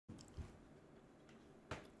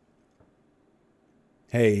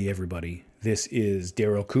Hey everybody, this is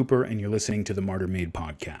Daryl Cooper and you're listening to the Martyrmade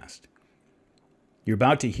podcast. You're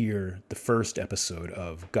about to hear the first episode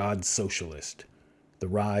of God's Socialist, the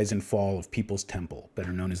rise and fall of People's Temple,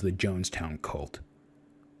 better known as the Jonestown cult.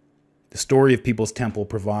 The story of People's Temple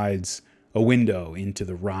provides a window into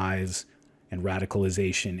the rise and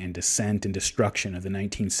radicalization and descent and destruction of the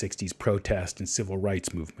 1960s protest and civil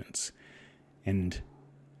rights movements. And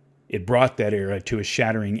it brought that era to a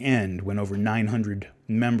shattering end when over 900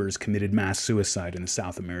 members committed mass suicide in the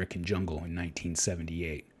South American jungle in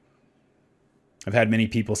 1978. I've had many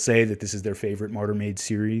people say that this is their favorite Martyrmade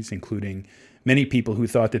series, including many people who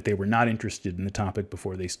thought that they were not interested in the topic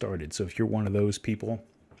before they started. So if you're one of those people,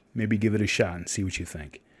 maybe give it a shot and see what you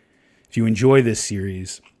think. If you enjoy this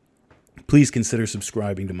series, please consider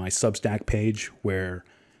subscribing to my Substack page, where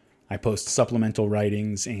I post supplemental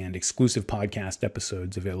writings and exclusive podcast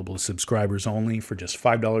episodes available to subscribers only for just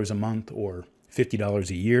 $5 a month or $50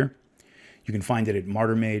 a year. You can find it at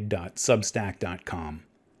martyrmade.substack.com.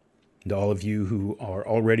 And to all of you who are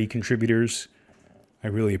already contributors, I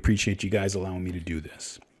really appreciate you guys allowing me to do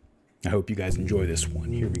this. I hope you guys enjoy this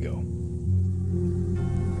one. Here we go.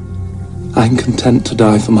 I'm content to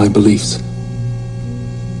die for my beliefs.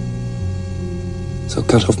 So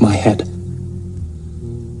cut off my head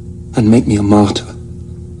and make me a martyr.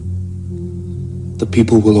 The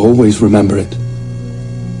people will always remember it.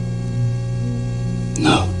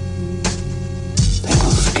 No, they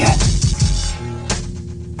will forget.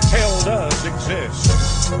 Hell does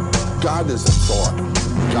exist. God is a thought.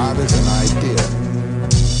 God is an idea.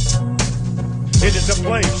 It is a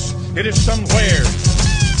place. It is somewhere.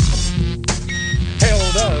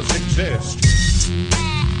 Hell does exist.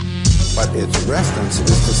 But its reference is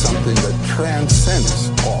to something that transcends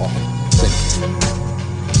all thinking.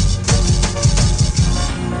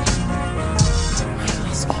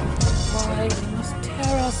 Ask why we must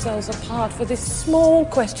tear ourselves apart for this small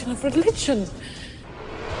question of religion.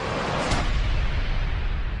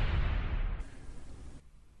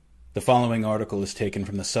 The following article is taken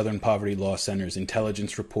from the Southern Poverty Law Center's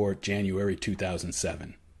Intelligence Report, January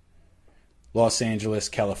 2007. Los Angeles,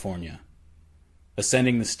 California.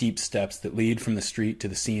 Ascending the steep steps that lead from the street to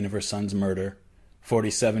the scene of her son's murder,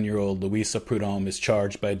 47-year-old Louisa Prudhomme is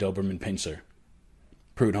charged by a Doberman pincher.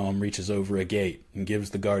 Prudhomme reaches over a gate and gives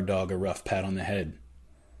the guard dog a rough pat on the head.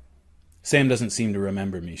 Sam doesn't seem to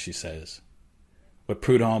remember me, she says. What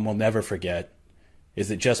Prudhomme will never forget is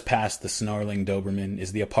that just past the snarling Doberman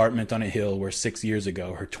is the apartment on a hill where 6 years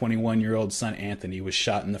ago her 21-year-old son Anthony was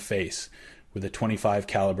shot in the face with a .25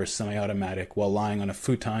 caliber semi-automatic while lying on a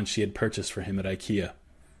futon she had purchased for him at IKEA.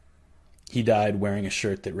 He died wearing a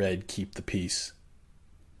shirt that read, "Keep the Peace."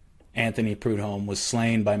 Anthony Prudhomme was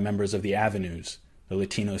slain by members of the Avenues, a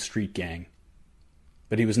Latino street gang.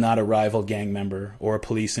 But he was not a rival gang member or a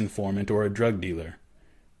police informant or a drug dealer.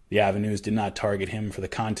 The Avenues did not target him for the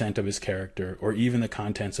content of his character or even the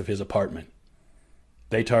contents of his apartment.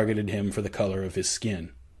 They targeted him for the color of his skin.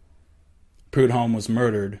 Prudhomme was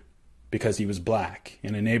murdered because he was black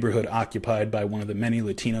in a neighborhood occupied by one of the many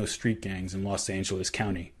Latino street gangs in Los Angeles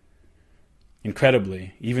County.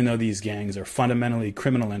 Incredibly, even though these gangs are fundamentally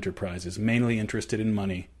criminal enterprises mainly interested in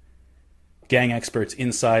money, gang experts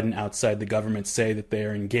inside and outside the government say that they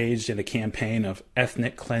are engaged in a campaign of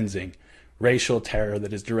ethnic cleansing, racial terror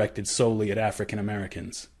that is directed solely at African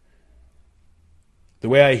Americans. The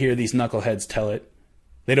way I hear these knuckleheads tell it,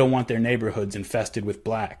 they don't want their neighborhoods infested with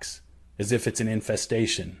blacks, as if it's an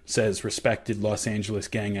infestation, says respected Los Angeles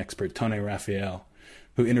gang expert Tony Raphael,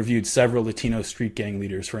 who interviewed several Latino street gang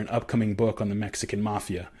leaders for an upcoming book on the Mexican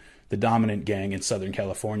Mafia, the dominant gang in Southern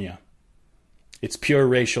California. It's pure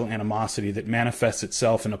racial animosity that manifests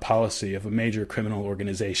itself in a policy of a major criminal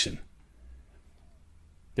organization.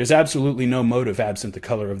 There's absolutely no motive absent the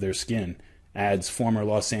color of their skin, adds former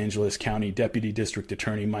Los Angeles County Deputy District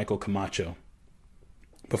Attorney Michael Camacho.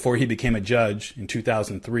 Before he became a judge in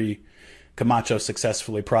 2003, Camacho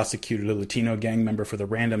successfully prosecuted a Latino gang member for the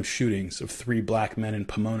random shootings of 3 black men in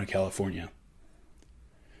Pomona, California.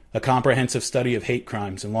 A comprehensive study of hate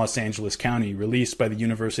crimes in Los Angeles County, released by the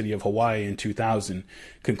University of Hawaii in 2000,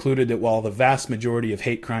 concluded that while the vast majority of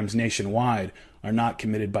hate crimes nationwide are not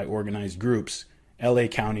committed by organized groups, LA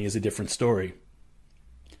County is a different story.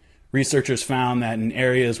 Researchers found that in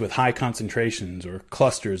areas with high concentrations or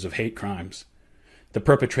clusters of hate crimes, the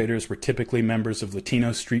perpetrators were typically members of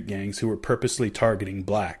Latino street gangs who were purposely targeting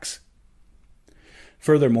blacks.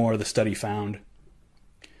 Furthermore, the study found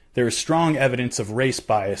there is strong evidence of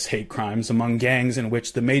race-bias hate crimes among gangs in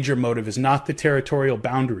which the major motive is not the territorial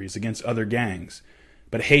boundaries against other gangs,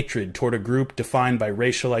 but hatred toward a group defined by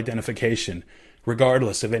racial identification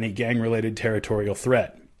regardless of any gang-related territorial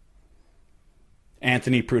threat.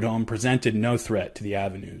 Anthony Prudhomme presented no threat to the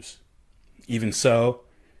avenues. Even so,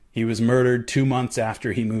 he was murdered 2 months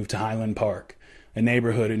after he moved to Highland Park, a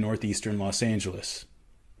neighborhood in northeastern Los Angeles.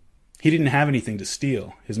 He didn't have anything to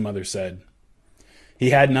steal, his mother said. He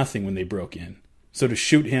had nothing when they broke in, so to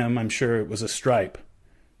shoot him, I'm sure it was a stripe.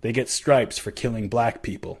 They get stripes for killing black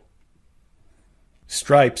people.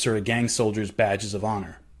 Stripes are a gang soldier's badges of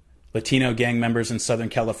honor. Latino gang members in Southern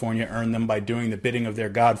California earn them by doing the bidding of their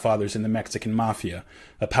godfathers in the Mexican Mafia,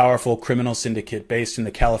 a powerful criminal syndicate based in the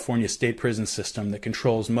California state prison system that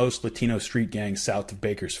controls most Latino street gangs south of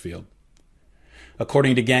Bakersfield.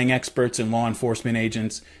 According to gang experts and law enforcement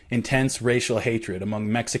agents, intense racial hatred among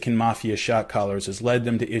Mexican Mafia shot callers has led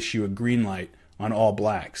them to issue a green light on all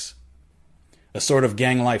blacks. A sort of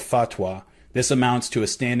gang life fatwa, this amounts to a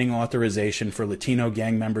standing authorization for Latino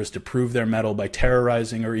gang members to prove their mettle by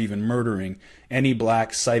terrorizing or even murdering any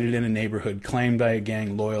black sighted in a neighborhood claimed by a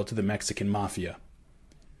gang loyal to the Mexican Mafia.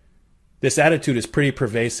 This attitude is pretty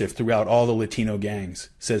pervasive throughout all the Latino gangs,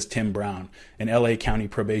 says Tim Brown, an LA County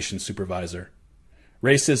probation supervisor.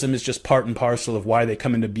 Racism is just part and parcel of why they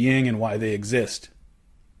come into being and why they exist.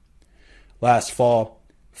 Last fall,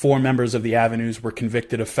 4 members of the Avenues were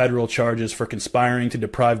convicted of federal charges for conspiring to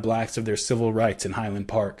deprive blacks of their civil rights in Highland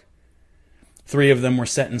Park. 3 of them were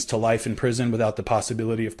sentenced to life in prison without the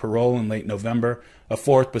possibility of parole in late November. A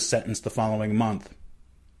 4th was sentenced the following month.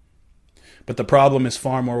 But the problem is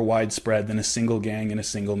far more widespread than a single gang in a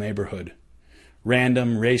single neighborhood.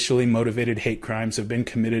 Random, racially motivated hate crimes have been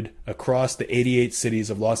committed across the 88 cities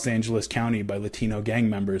of Los Angeles County by Latino gang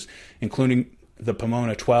members, including the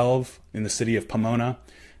Pomona 12 in the city of Pomona,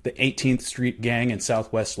 the 18th Street Gang in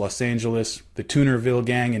southwest Los Angeles, the Toonerville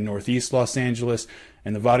Gang in northeast Los Angeles,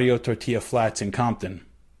 and the Barrio Tortilla Flats in Compton.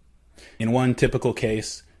 In one typical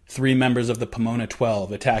case, 3 members of the Pomona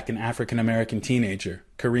 12 attacked an African-American teenager,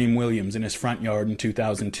 Kareem Williams, in his front yard in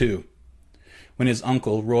 2002. When his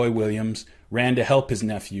uncle, Roy Williams, ran to help his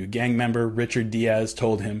nephew, gang member Richard Diaz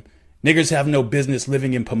told him, "Niggers have no business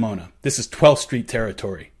living in Pomona. This is 12th Street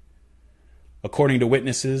territory." According to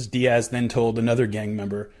witnesses, Diaz then told another gang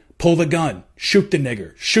member, "Pull the gun, shoot the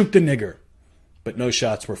nigger, shoot the nigger." But no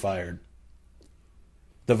shots were fired.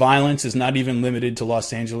 The violence is not even limited to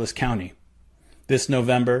Los Angeles County. This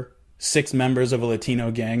November, 6 members of a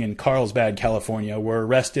Latino gang in Carlsbad, California, were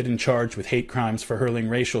arrested and charged with hate crimes for hurling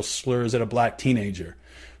racial slurs at a black teenager,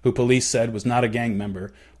 who police said was not a gang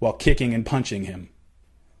member, while kicking and punching him.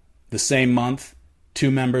 The same month, 2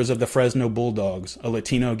 members of the Fresno Bulldogs, a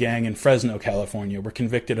Latino gang in Fresno, California, were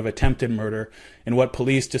convicted of attempted murder in what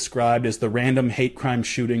police described as the random hate crime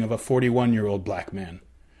shooting of a 41-year-old black man.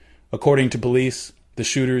 According to police, the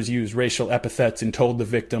shooters used racial epithets and told the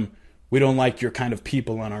victim, "We don't like your kind of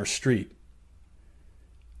people on our street."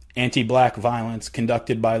 Anti-black violence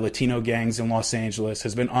conducted by Latino gangs in Los Angeles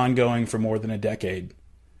has been ongoing for more than a decade.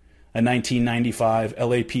 A 1995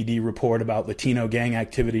 LAPD report about Latino gang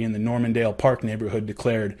activity in the Normandale Park neighborhood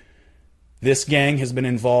declared, "This gang has been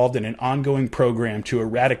involved in an ongoing program to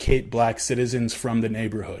eradicate black citizens from the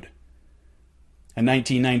neighborhood." A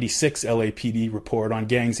 1996 LAPD report on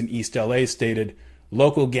gangs in East LA stated,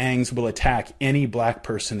 "Local gangs will attack any black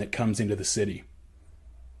person that comes into the city."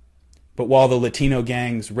 But while the Latino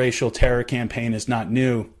gangs' racial terror campaign is not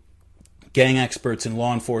new, gang experts and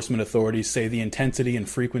law enforcement authorities say the intensity and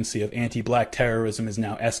frequency of anti-black terrorism is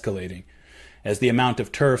now escalating, as the amount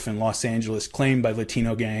of turf in Los Angeles claimed by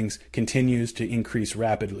Latino gangs continues to increase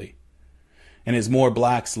rapidly. And as more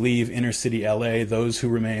blacks leave inner-city LA, those who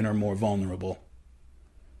remain are more vulnerable.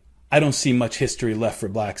 "I don't see much history left for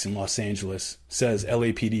blacks in Los Angeles," says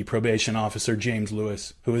LAPD probation officer James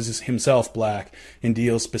Lewis, who is himself black and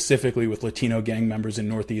deals specifically with Latino gang members in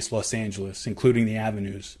northeast Los Angeles, including the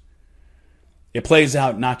Avenues. It plays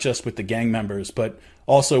out not just with the gang members, but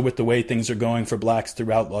also with the way things are going for blacks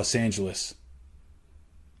throughout Los Angeles.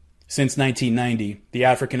 Since 1990, the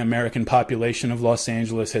African-American population of Los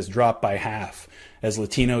Angeles has dropped by half, as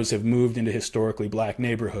Latinos have moved into historically black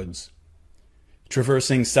neighborhoods.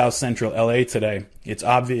 Traversing South Central LA today, it's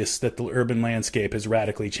obvious that the urban landscape has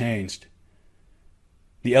radically changed.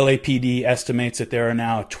 The LAPD estimates that there are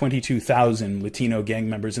now 22,000 Latino gang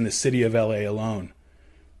members in the city of LA alone.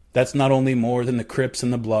 That's not only more than the Crips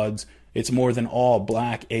and the Bloods, it's more than all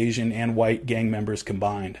black, Asian, and white gang members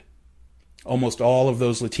combined. Almost all of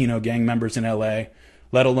those Latino gang members in LA,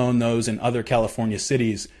 let alone those in other California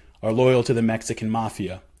cities, are loyal to the Mexican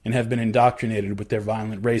Mafia and have been indoctrinated with their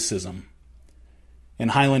violent racism. In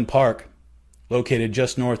Highland Park, located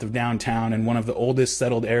just north of downtown and one of the oldest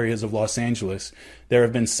settled areas of Los Angeles, there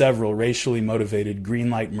have been several racially motivated green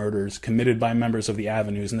light murders committed by members of the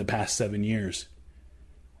Avenues in the past 7 years.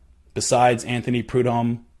 Besides Anthony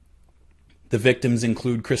Prudhomme, the victims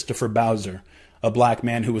include Christopher Bowser, a black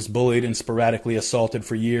man who was bullied and sporadically assaulted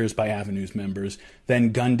for years by Avenues members,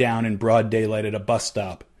 then gunned down in broad daylight at a bus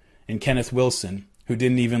stop, and Kenneth Wilson, who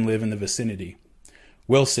didn't even live in the vicinity.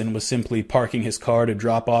 Wilson was simply parking his car to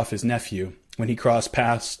drop off his nephew when he crossed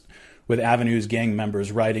paths with Avenues gang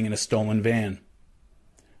members riding in a stolen van.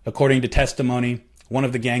 According to testimony, one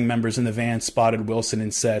of the gang members in the van spotted Wilson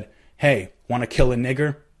and said, "Hey, want to kill a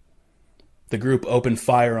nigger?" The group opened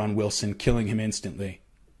fire on Wilson, killing him instantly.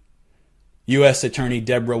 U.S. Attorney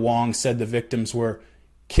Deborah Wong said the victims were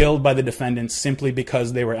killed by the defendants simply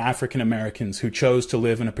because they were African Americans who chose to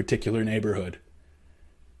live in a particular neighborhood.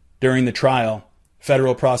 During the trial,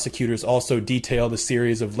 federal prosecutors also detailed a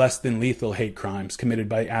series of less-than-lethal hate crimes committed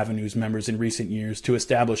by Avenues members in recent years to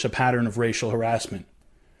establish a pattern of racial harassment.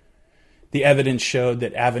 The evidence showed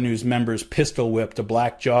that Avenues members pistol-whipped a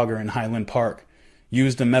black jogger in Highland Park,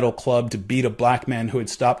 used a metal club to beat a black man who had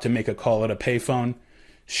stopped to make a call at a payphone,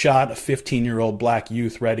 shot a 15-year-old black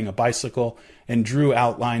youth riding a bicycle, and drew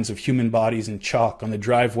outlines of human bodies in chalk on the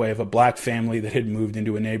driveway of a black family that had moved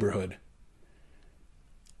into a neighborhood.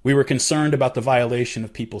 "We were concerned about the violation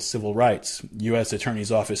of people's civil rights," U.S.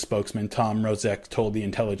 Attorney's Office spokesman Tom Rozek told the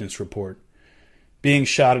intelligence report. "Being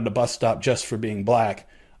shot at a bus stop just for being black,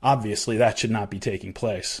 obviously that should not be taking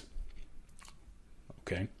place."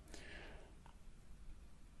 Okay.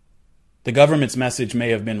 The government's message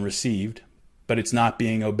may have been received, but it's not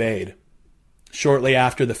being obeyed. Shortly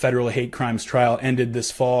after the federal hate crimes trial ended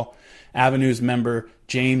this fall, Avenues member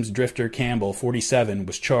James Drifter Campbell, 47,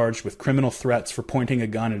 was charged with criminal threats for pointing a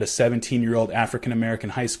gun at a 17-year-old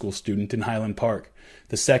African-American high school student in Highland Park,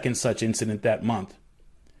 the second such incident that month.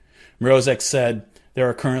 Mrozek said there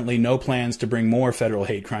are currently no plans to bring more federal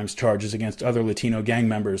hate crimes charges against other Latino gang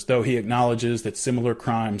members, though he acknowledges that similar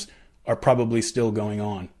crimes are probably still going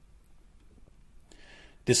on.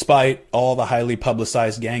 Despite all the highly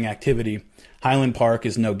publicized gang activity, Highland Park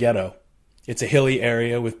is no ghetto. It's a hilly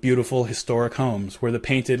area with beautiful historic homes where the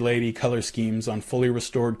painted lady color schemes on fully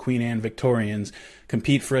restored Queen Anne Victorians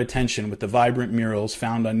compete for attention with the vibrant murals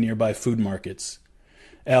found on nearby food markets.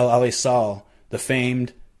 El Alisal, the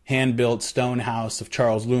famed, hand-built stone house of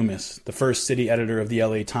Charles Loomis, the first city editor of the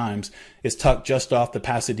LA Times, is tucked just off the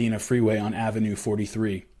Pasadena freeway on Avenue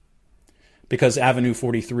 43. Because Avenue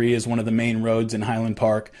 43 is one of the main roads in Highland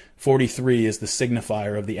Park, 43 is the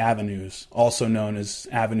signifier of the Avenues, also known as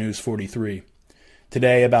Avenues 43.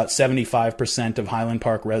 Today, about 75% of Highland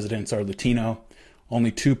Park residents are Latino,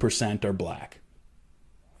 only 2% are black.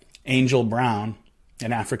 Angel Brown,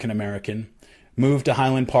 an African American, moved to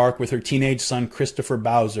Highland Park with her teenage son Christopher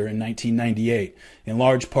Bowser in 1998, in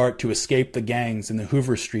large part to escape the gangs in the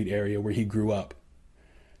Hoover Street area where he grew up.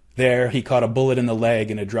 There, he caught a bullet in the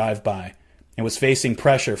leg in a drive-by, and was facing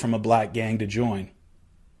pressure from a black gang to join.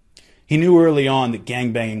 He knew early on that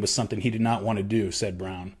gangbanging was something he did not want to do, said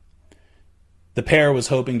Brown. The pair was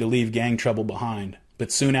hoping to leave gang trouble behind,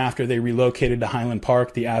 but soon after they relocated to Highland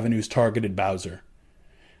Park, the Avenues targeted Bowser.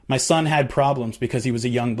 "My son had problems because he was a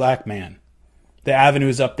young black man. The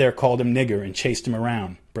Avenues up there called him nigger and chased him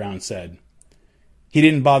around," Brown said. "He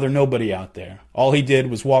didn't bother nobody out there. All he did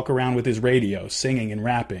was walk around with his radio, singing and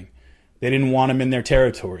rapping. They didn't want him in their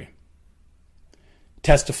territory."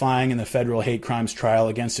 Testifying in the federal hate crimes trial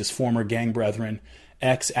against his former gang brethren,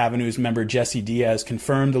 ex-Avenues member Jesse Diaz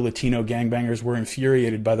confirmed the Latino gangbangers were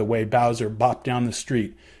infuriated by the way Bowser bopped down the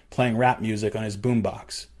street, playing rap music on his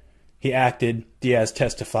boombox. He acted, Diaz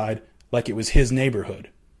testified, like it was his neighborhood.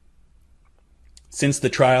 Since the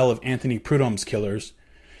trial of Anthony Prudhomme's killers,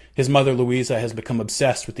 his mother Louisa has become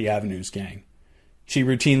obsessed with the Avenues gang. She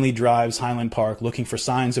routinely drives Highland Park looking for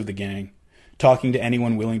signs of the gang, talking to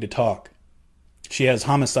anyone willing to talk. She has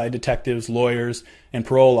homicide detectives, lawyers, and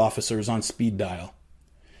parole officers on speed dial.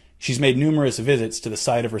 She's made numerous visits to the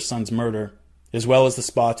site of her son's murder, as well as the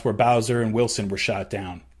spots where Bowser and Wilson were shot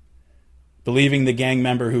down. Believing the gang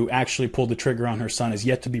member who actually pulled the trigger on her son is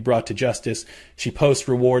yet to be brought to justice, she posts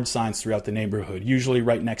reward signs throughout the neighborhood, usually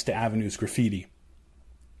right next to Avenues graffiti.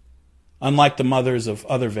 Unlike the mothers of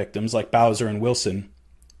other victims like Bowser and Wilson,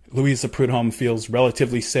 Louisa Prudhomme feels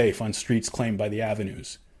relatively safe on streets claimed by the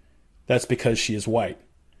Avenues. That's because she is white.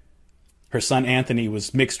 Her son Anthony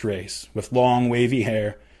was mixed race, with long, wavy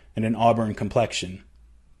hair and an auburn complexion.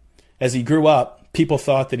 As he grew up, people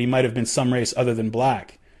thought that he might have been some race other than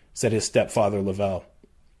black, said his stepfather Lavelle.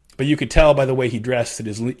 But you could tell by the way he dressed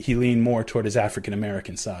that he leaned more toward his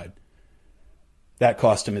African-American side. That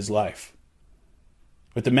cost him his life.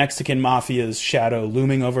 With the Mexican mafia's shadow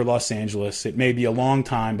looming over Los Angeles, it may be a long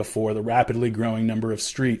time before the rapidly growing number of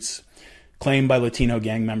streets claimed by Latino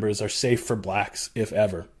gang members are safe for blacks, if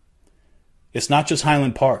ever. It's not just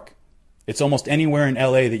Highland Park. It's almost anywhere in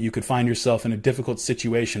LA that you could find yourself in a difficult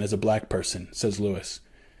situation as a black person, says Lewis,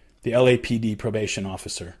 the LAPD probation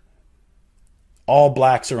officer. All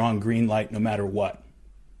blacks are on green light no matter what.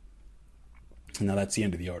 And now that's the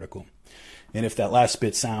end of the article. And if that last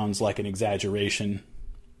bit sounds like an exaggeration,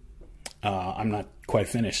 I'm not quite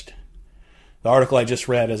finished. The article I just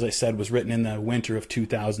read, as I said, was written in the winter of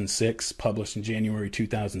 2006, published in January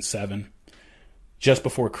 2007, just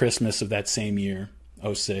before Christmas of that same year,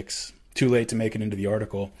 06. Too late to make it into the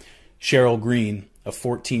article. Cheryl Green, a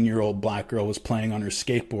 14-year-old black girl, was playing on her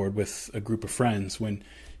skateboard with a group of friends when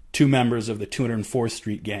two members of the 204th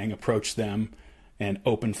Street gang approached them and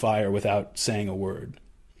opened fire without saying a word.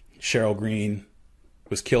 Cheryl Green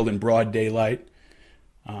was killed in broad daylight,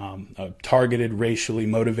 a targeted, racially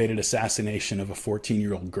motivated assassination of a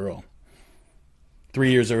 14-year-old girl.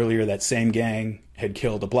 3 years earlier, that same gang had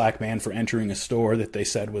killed a black man for entering a store that they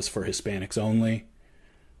said was for Hispanics only.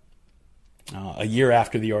 A year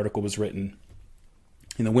after the article was written,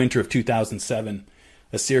 in the winter of 2007,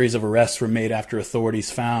 a series of arrests were made after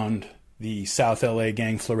authorities found the South LA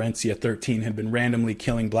gang Florencia 13 had been randomly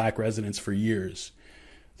killing black residents for years.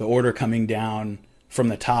 The order coming down from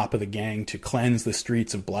the top of the gang to cleanse the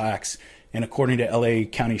streets of blacks, and according to LA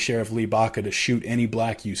County Sheriff Lee Baca, to shoot any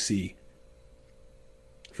black you see.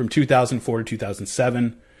 From 2004 to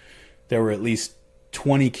 2007, there were at least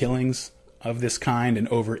 20 killings of this kind and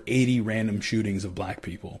over 80 random shootings of black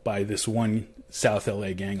people by this one South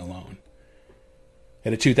LA gang alone.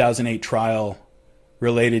 At a 2008 trial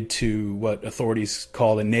related to what authorities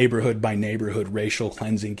call a neighborhood-by-neighborhood racial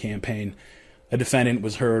cleansing campaign, a defendant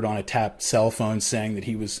was heard on a tapped cell phone saying that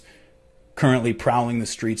he was currently prowling the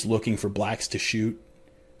streets looking for blacks to shoot.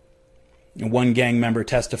 And one gang member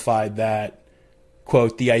testified that,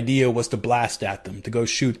 quote, the idea was to blast at them, to go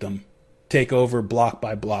shoot them, take over block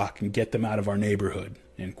by block and get them out of our neighborhood,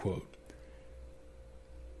 end quote.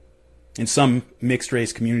 In some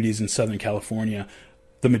mixed-race communities in Southern California,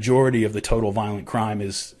 the majority of the total violent crime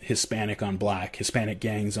is Hispanic on black, Hispanic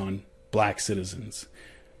gangs on black citizens.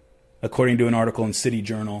 According to an article in City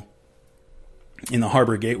Journal, in the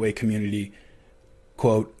Harbor Gateway community,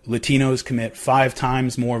 quote, Latinos commit 5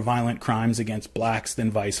 times more violent crimes against blacks than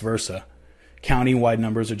vice versa. County-wide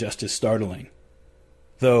numbers are just as startling.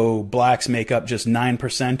 Though blacks make up just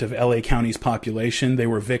 9% of LA County's population, they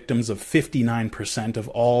were victims of 59% of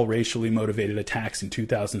all racially motivated attacks in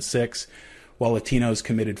 2006, while Latinos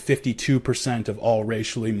committed 52% of all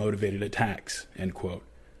racially motivated attacks, end quote.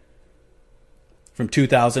 From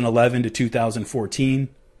 2011 to 2014,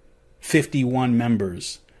 51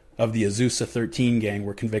 members of the Azusa 13 gang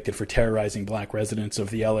were convicted for terrorizing black residents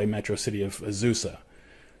of the LA metro city of Azusa,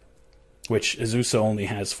 which Azusa only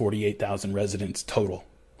has 48,000 residents total.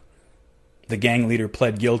 The gang leader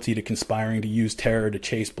pled guilty to conspiring to use terror to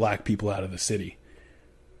chase black people out of the city.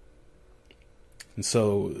 And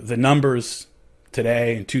so the numbers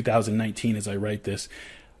today in 2019, as I write this,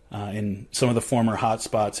 in some of the former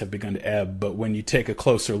hotspots have begun to ebb, but when you take a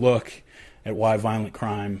closer look at why violent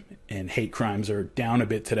crime and hate crimes are down a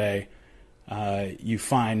bit today, you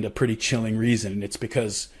find a pretty chilling reason. And it's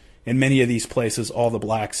because in many of these places, all the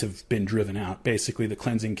blacks have been driven out. Basically, the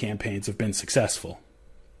cleansing campaigns have been successful.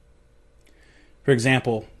 For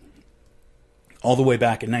example, all the way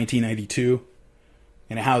back in 1992,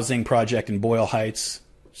 in a housing project in Boyle Heights,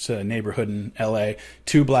 it's a neighborhood in LA,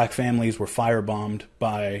 2 black families were firebombed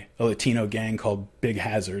by a Latino gang called Big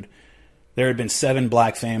Hazard. There had been 7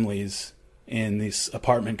 black families in this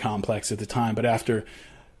apartment complex at the time, but after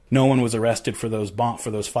no one was arrested for those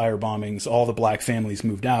fire bombings, all the black families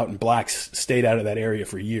moved out, and blacks stayed out of that area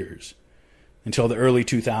for years. Until the early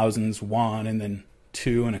 2000s, 1 and then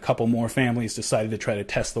 2 and a couple more families decided to try to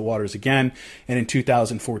test the waters again, and in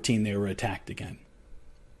 2014 they were attacked again.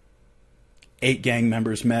 8 gang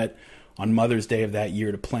members met on Mother's Day of that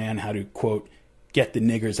year to plan how to, quote, get the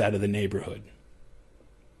niggers out of the neighborhood.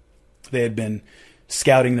 They had been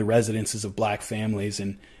scouting the residences of black families,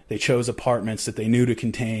 and they chose apartments that they knew to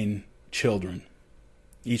contain children.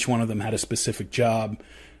 Each one of them had a specific job,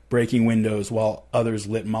 breaking windows while others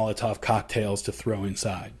lit Molotov cocktails to throw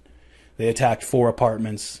inside. They attacked 4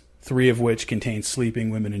 apartments, 3 of which contained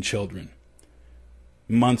sleeping women and children.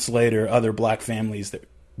 Months later, other black families that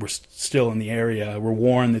were still in the area were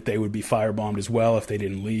warned that they would be firebombed as well if they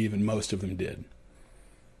didn't leave, and most of them did.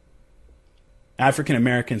 African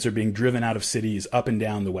Americans are being driven out of cities up and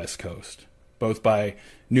down the West Coast, both by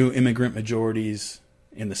new immigrant majorities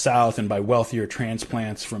in the South and by wealthier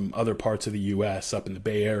transplants from other parts of the U.S., up in the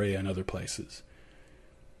Bay Area and other places.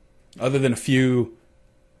 Other than a few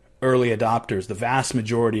early adopters, the vast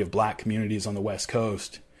majority of black communities on the West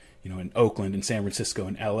Coast, in Oakland and San Francisco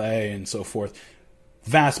and L.A. and so forth,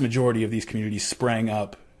 vast majority of these communities sprang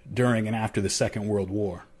up during and after the Second World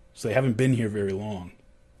War. So they haven't been here very long.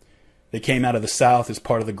 They came out of the South as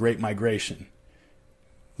part of the Great Migration,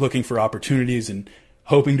 looking for opportunities and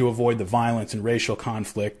hoping to avoid the violence and racial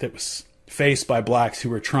conflict that was faced by blacks who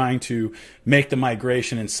were trying to make the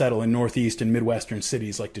migration and settle in Northeast and Midwestern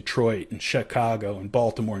cities like Detroit and Chicago and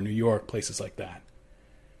Baltimore and New York, places like that.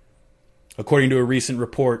 According to a recent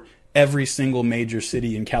report, every single major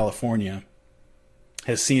city in California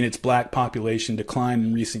has seen its black population decline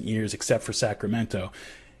in recent years except for Sacramento.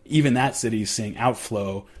 Even that city is seeing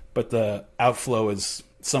outflow, but the outflow is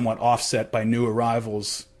somewhat offset by new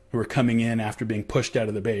arrivals who are coming in after being pushed out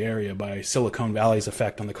of the Bay Area by Silicon Valley's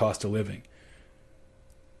effect on the cost of living.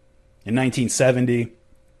 In 1970,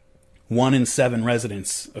 1 in 7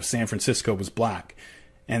 residents of San Francisco was black,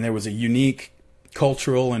 and there was a unique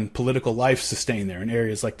cultural and political life sustained there in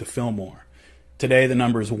areas like the Fillmore. Today, the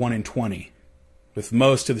number is 1 in 20, with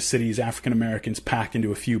most of the city's African Americans packed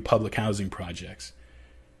into a few public housing projects.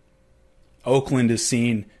 Oakland has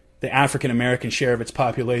seen the African American share of its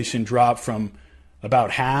population drop from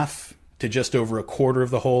about half to just over a quarter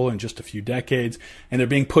of the whole in just a few decades, and they're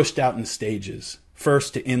being pushed out in stages.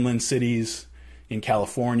 First to inland cities in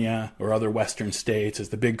California or other western states as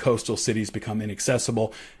the big coastal cities become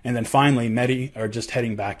inaccessible, and then finally many are just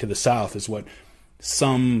heading back to the South, is what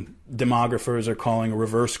some demographers are calling a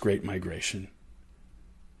reverse Great Migration.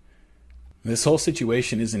 This whole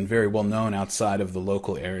situation isn't very well known outside of the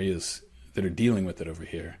local areas that are dealing with it over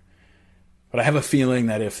here. But I have a feeling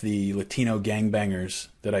that if the Latino gangbangers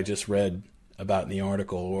that I just read about in the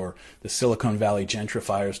article, or the Silicon Valley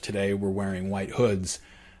gentrifiers today were wearing white hoods,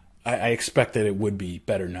 I expect that it would be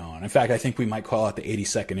better known. In fact, I think we might call out the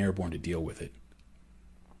 82nd Airborne to deal with it.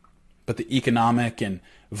 But the economic and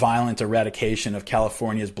violent eradication of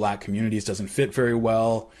California's black communities doesn't fit very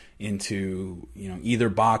well into either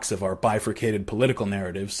box of our bifurcated political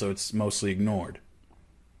narrative, so it's mostly ignored.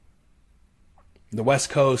 The West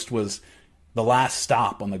Coast was the last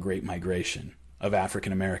stop on the Great Migration of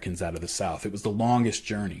African Americans out of the South. It was the longest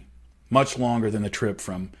journey, much longer than the trip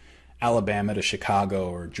from Alabama to Chicago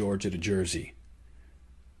or Georgia to Jersey.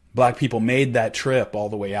 Black people made that trip all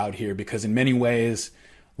the way out here because in many ways,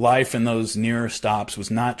 life in those nearer stops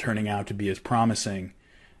was not turning out to be as promising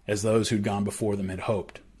as those who'd gone before them had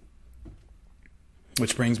hoped.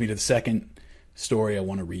 Which brings me to the second story I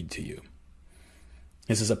want to read to you.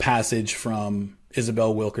 This is a passage from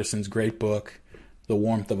Isabel Wilkerson's great book, The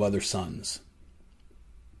Warmth of Other Suns.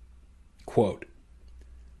 Quote,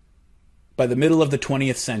 "By the middle of the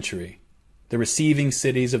 20th century, the receiving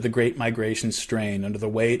cities of the Great Migration strained under the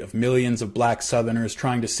weight of millions of black Southerners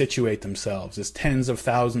trying to situate themselves as tens of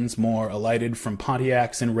thousands more alighted from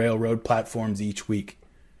Pontiacs and railroad platforms each week.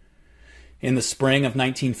 In the spring of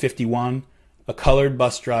 1951, a colored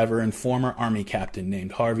bus driver and former Army captain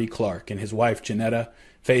named Harvey Clark and his wife Janetta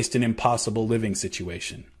faced an impossible living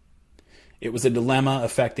situation. It was a dilemma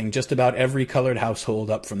affecting just about every colored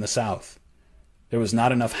household up from the South. There was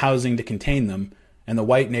not enough housing to contain them, and the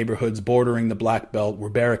white neighborhoods bordering the Black Belt were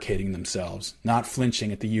barricading themselves, not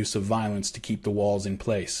flinching at the use of violence to keep the walls in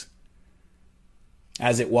place.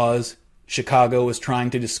 As it was, Chicago was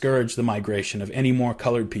trying to discourage the migration of any more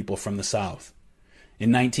colored people from the South.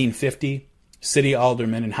 In 1950, city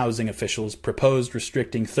aldermen and housing officials proposed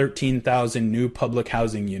restricting 13,000 new public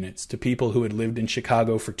housing units to people who had lived in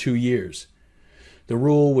Chicago for 2 years. The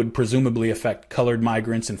rule would presumably affect colored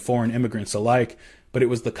migrants and foreign immigrants alike, but it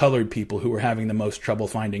was the colored people who were having the most trouble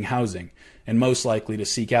finding housing, and most likely to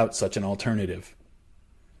seek out such an alternative.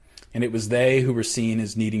 And it was they who were seen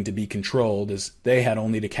as needing to be controlled, as they had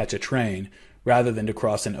only to catch a train, rather than to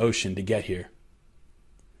cross an ocean to get here.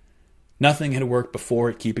 Nothing had worked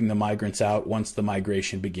before at keeping the migrants out once the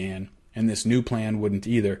migration began, and this new plan wouldn't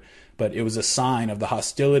either, but it was a sign of the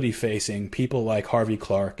hostility facing people like Harvey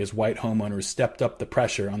Clark as white homeowners stepped up the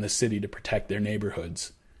pressure on the city to protect their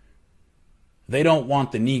neighborhoods. They don't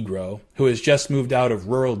want the Negro, who has just moved out of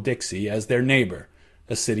rural Dixie, as their neighbor,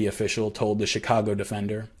 a city official told the Chicago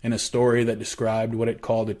Defender in a story that described what it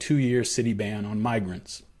called a 2-year city ban on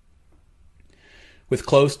migrants. With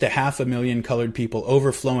close to 500,000 colored people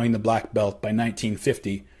overflowing the Black Belt by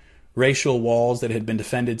 1950, racial walls that had been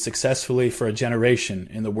defended successfully for a generation,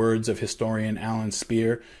 in the words of historian Alan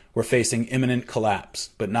Speer, were facing imminent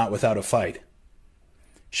collapse, but not without a fight.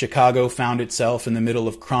 Chicago found itself in the middle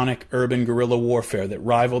of chronic urban guerrilla warfare that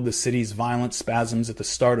rivaled the city's violent spasms at the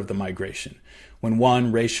start of the migration, when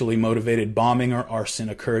one racially motivated bombing or arson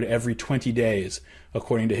occurred every 20 days,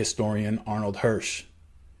 according to historian Arnold Hirsch.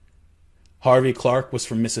 Harvey Clark was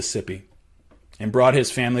from Mississippi and brought his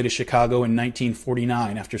family to Chicago in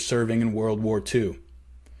 1949 after serving in World War II.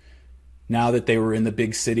 Now that they were in the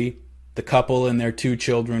big city, the couple and their 2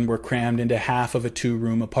 children were crammed into half of a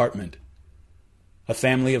 2-room apartment. A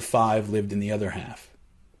family of 5 lived in the other half.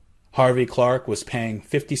 Harvey Clark was paying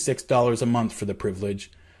 $56 a month for the privilege,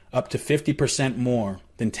 up to 50% more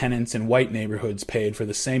than tenants in white neighborhoods paid for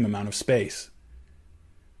the same amount of space.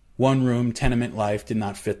 One-room tenement life did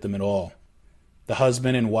not fit them at all. The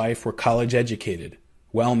husband and wife were college-educated,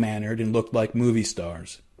 well-mannered, and looked like movie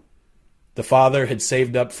stars. The father had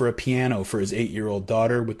saved up for a piano for his 8-year-old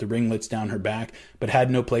daughter with the ringlets down her back, but had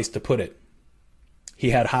no place to put it. He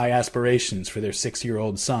had high aspirations for their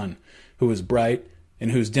 6-year-old son, who was bright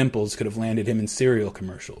and whose dimples could have landed him in cereal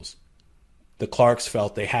commercials. The Clarks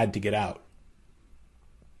felt they had to get out.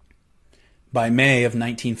 By May of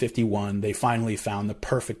 1951, they finally found the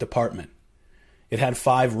perfect apartment. It had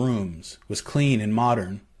 5 rooms, was clean and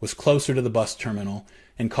modern, was closer to the bus terminal,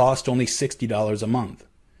 and cost only $60 a month.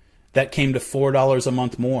 That came to $4 a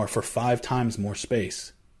month more for 5 times more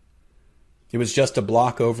space. It was just a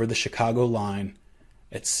block over the Chicago line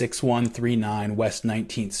at 6139 West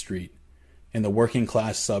 19th Street in the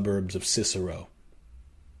working-class suburbs of Cicero.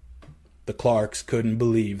 The Clarks couldn't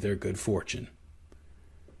believe their good fortune.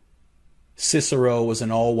 Cicero was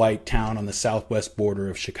an all-white town on the southwest border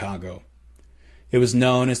of Chicago. It was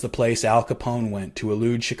known as the place Al Capone went to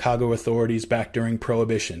elude Chicago authorities back during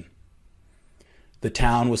Prohibition. The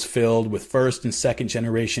town was filled with first- and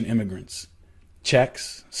second-generation immigrants,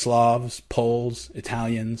 Czechs, Slavs, Poles,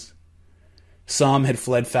 Italians. Some had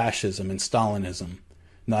fled fascism and Stalinism,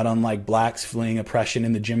 not unlike blacks fleeing oppression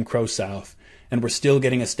in the Jim Crow South, and were still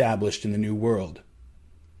getting established in the New World.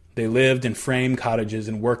 They lived in frame cottages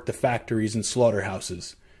and worked the factories and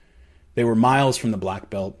slaughterhouses. They were miles from the Black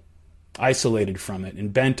Belt, isolated from it,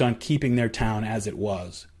 and bent on keeping their town as it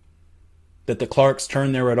was. That the Clarks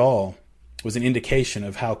turned there at all was an indication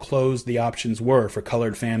of how closed the options were for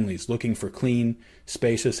colored families looking for clean,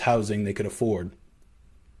 spacious housing they could afford.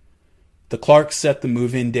 The Clarks set the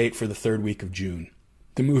move-in date for the 3rd week of June.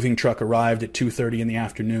 The moving truck arrived at 2:30 in the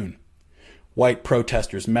afternoon. White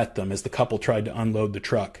protesters met them as the couple tried to unload the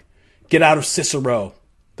truck. "Get out of Cicero,"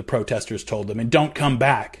 the protesters told them, "and don't come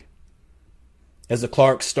back." As the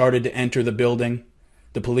Clarks started to enter the building,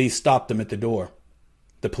 the police stopped them at the door.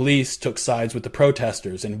 The police took sides with the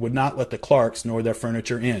protesters and would not let the Clarks nor their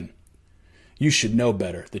furniture in. "You should know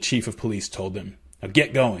better," the chief of police told them. "Now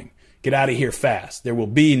get going. Get out of here fast. There will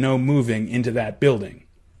be no moving into that building."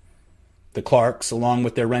 The Clarks, along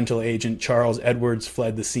with their rental agent, Charles Edwards,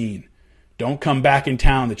 fled the scene. "Don't come back in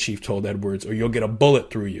town," the chief told Edwards, "or you'll get a bullet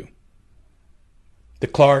through you." The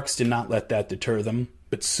Clarks did not let that deter them,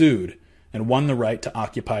 but sued and won the right to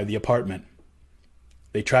occupy the apartment.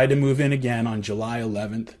 They tried to move in again on July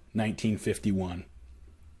 11th, 1951.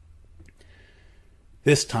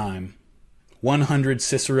 This time, 100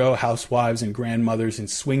 Cicero housewives and grandmothers in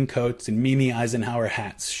swing coats and Mimi Eisenhower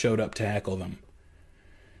hats showed up to heckle them.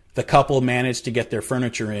 The couple managed to get their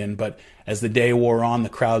furniture in, but as the day wore on, the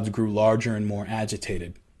crowds grew larger and more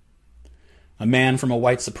agitated. A man from a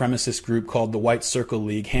white supremacist group called the White Circle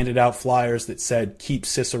League handed out flyers that said, "Keep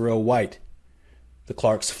Cicero white." The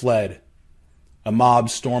Clarks fled. A mob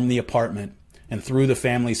stormed the apartment and threw the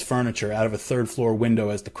family's furniture out of a 3rd-floor window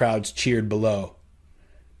as the crowds cheered below.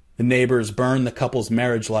 The neighbors burned the couple's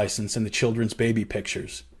marriage license and the children's baby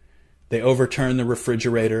pictures. They overturned the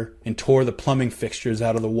refrigerator and tore the plumbing fixtures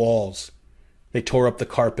out of the walls. They tore up the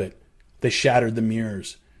carpet. They shattered the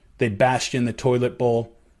mirrors. They bashed in the toilet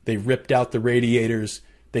bowl. They ripped out the radiators.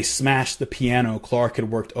 They smashed the piano Clark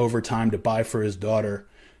had worked overtime to buy for his daughter.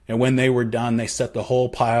 And when they were done, they set the whole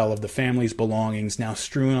pile of the family's belongings, now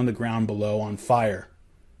strewn on the ground below, on fire.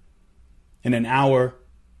 In an hour,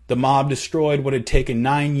 the mob destroyed what had taken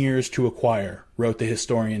 9 years to acquire, wrote the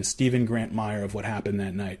historian Stephen Grant Meyer of what happened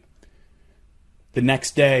that night. The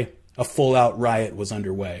next day, a full-out riot was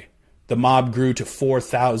underway. The mob grew to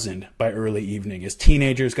 4,000 by early evening. As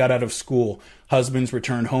teenagers got out of school, husbands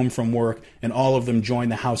returned home from work, and all of them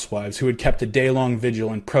joined the housewives, who had kept a day-long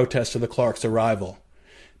vigil in protest of the Clarks' arrival.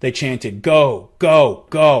 They chanted, "Go, go,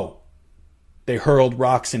 go!" They hurled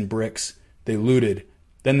rocks and bricks. They looted.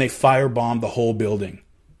 Then they firebombed the whole building.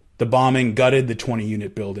 The bombing gutted the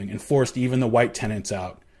 20-unit building and forced even the white tenants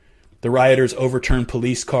out. The rioters overturned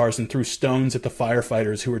police cars and threw stones at the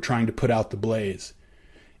firefighters who were trying to put out the blaze.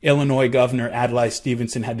 Illinois Governor Adlai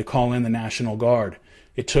Stevenson had to call in the National Guard.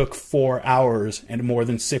 It took 4 hours and more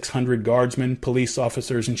than 600 guardsmen, police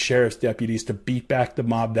officers, and sheriff's deputies to beat back the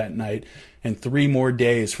mob that night, and 3 more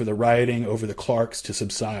days for the rioting over the Clarks to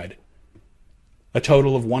subside. A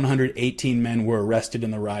total of 118 men were arrested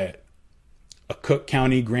in the riot. A Cook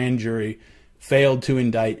County grand jury failed to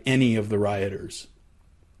indict any of the rioters.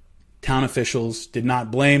 Town officials did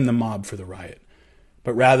not blame the mob for the riot,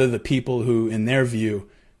 but rather the people who, in their view,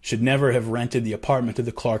 should never have rented the apartment to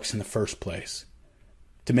the Clarks in the first place.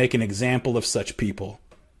 To make an example of such people,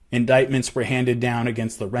 indictments were handed down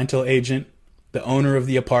against the rental agent, the owner of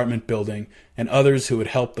the apartment building, and others who had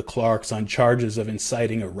helped the Clarks on charges of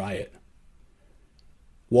inciting a riot.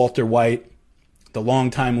 Walter White, the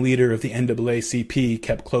longtime leader of the NAACP,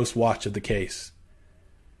 kept close watch of the case.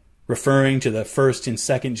 Referring to the first and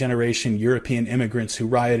second generation European immigrants who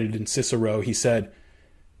rioted in Cicero, he said,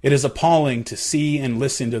 "It is appalling to see and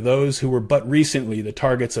listen to those who were but recently the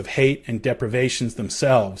targets of hate and deprivations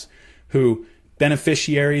themselves, who,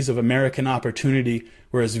 beneficiaries of American opportunity,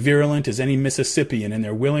 were as virulent as any Mississippian in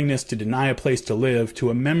their willingness to deny a place to live to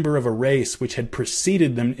a member of a race which had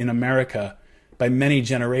preceded them in America by many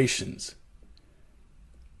generations."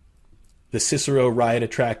 The Cicero riot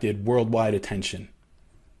attracted worldwide attention.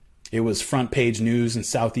 It was front-page news in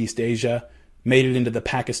Southeast Asia, made it into the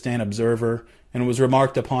Pakistan Observer, and was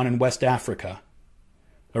remarked upon in West Africa.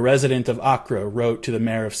 A resident of Accra wrote to the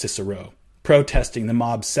mayor of Cicero, protesting the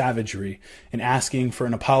mob's savagery and asking for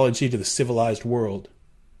an apology to the civilized world.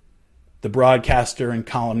 The broadcaster and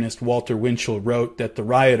columnist Walter Winchell wrote that the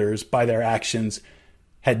rioters, by their actions,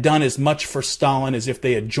 had done as much for Stalin as if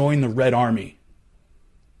they had joined the Red Army.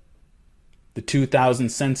 The 2000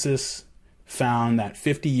 census found that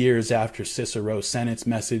 50 years after Cicero sent its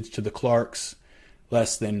message to the Clarks,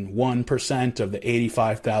 less than 1% of the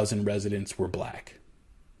 85,000 residents were black.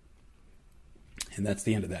 And that's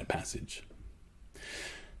the end of that passage.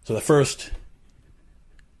 So the first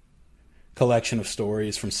collection of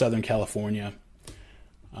stories from Southern California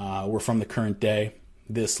were from the current day.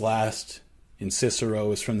 This last in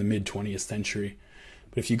Cicero is from the mid-20th century.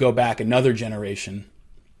 But if you go back another generation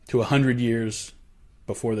to 100 years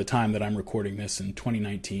before the time that I'm recording this in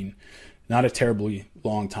 2019, not a terribly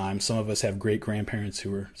long time. Some of us have great-grandparents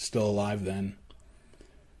who were still alive then.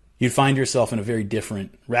 You'd find yourself in a very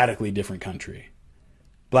different, radically different country.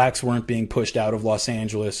 Blacks weren't being pushed out of Los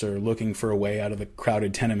Angeles or looking for a way out of the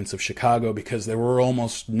crowded tenements of Chicago because there were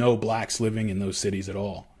almost no blacks living in those cities at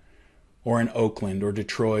all. Or in Oakland or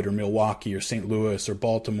Detroit or Milwaukee or St. Louis or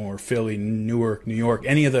Baltimore, Philly, Newark, New York,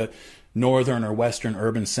 any of the northern or western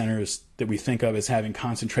urban centers that we think of as having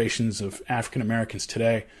concentrations of African Americans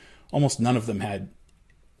today. Almost none of them had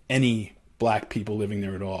any black people living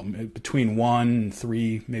there at all. Between 1 and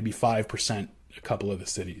 3, maybe 5%, a couple of the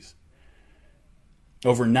cities.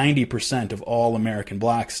 Over 90% of all American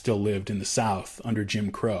blacks still lived in the South under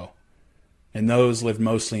Jim Crow, and those lived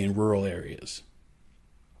mostly in rural areas.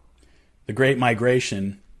 The Great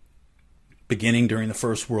Migration, beginning during the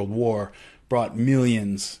First World War, brought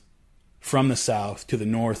millions from the South to the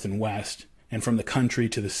North and West, and from the country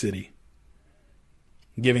to the city,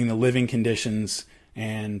 giving the living conditions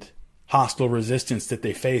and hostile resistance that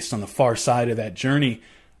they faced on the far side of that journey.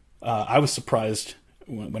 I was surprised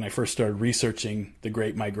when I first started researching the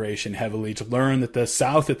Great Migration heavily to learn that the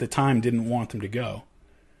South at the time didn't want them to go.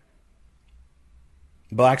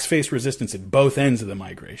 Blacks faced resistance at both ends of the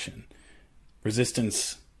migration.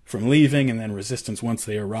 Resistance from leaving and then resistance once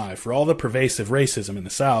they arrived. For all the pervasive racism in the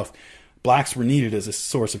South, blacks were needed as a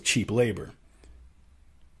source of cheap labor.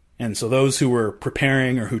 And so those who were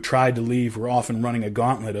preparing or who tried to leave were often running a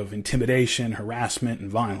gauntlet of intimidation, harassment,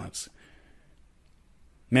 and violence.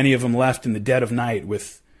 Many of them left in the dead of night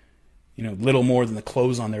with, little more than the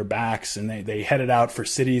clothes on their backs, and they headed out for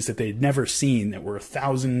cities that they'd never seen that were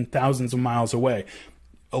thousands of miles away.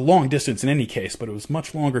 A long distance in any case, but it was a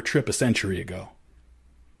much longer trip a century ago.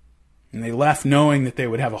 And they left knowing that they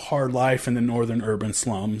would have a hard life in the northern urban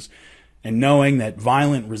slums, and knowing that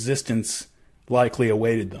violent resistance likely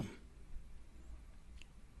awaited them.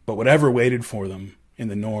 But whatever waited for them in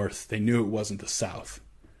the North, they knew it wasn't the South.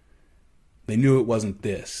 They knew it wasn't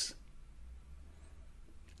this.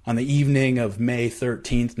 On the evening of May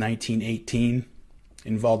 13th, 1918,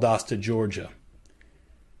 in Valdosta, Georgia,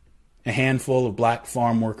 a handful of black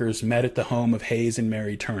farm workers met at the home of Hayes and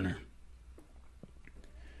Mary Turner.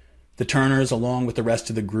 The Turners, along with the rest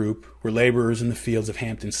of the group, were laborers in the fields of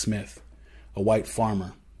Hampton Smith, a white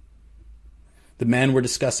farmer. The men were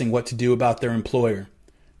discussing what to do about their employer,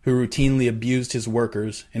 who routinely abused his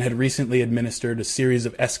workers and had recently administered a series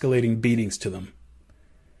of escalating beatings to them.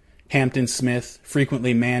 Hampton Smith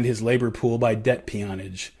frequently manned his labor pool by debt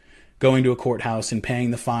peonage, going to a courthouse and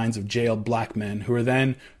paying the fines of jailed black men who were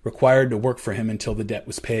then required to work for him until the debt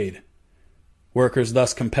was paid. Workers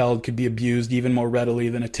thus compelled could be abused even more readily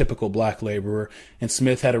than a typical black laborer, and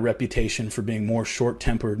Smith had a reputation for being more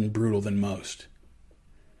short-tempered and brutal than most.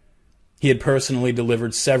 He had personally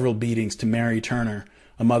delivered several beatings to Mary Turner,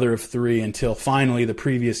 a mother of 3, until finally the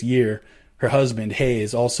previous year, her husband,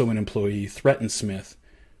 Hayes, also an employee, threatened Smith,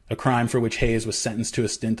 a crime for which Hayes was sentenced to a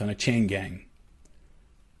stint on a chain gang.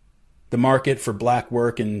 The market for black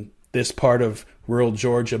work in this part of rural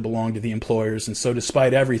Georgia belonged to the employers, and so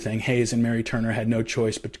despite everything, Hayes and Mary Turner had no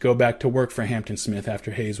choice but to go back to work for Hampton Smith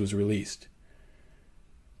after Hayes was released.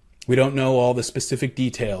 We don't know all the specific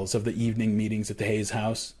details of the evening meetings at the Hayes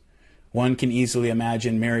house. One can easily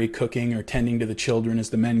imagine Mary cooking or tending to the children as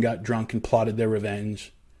the men got drunk and plotted their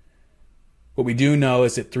revenge. What we do know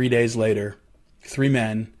is that 3 days later, 3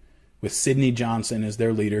 men, with Sidney Johnson as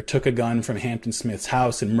their leader, took a gun from Hampton Smith's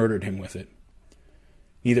house and murdered him with it.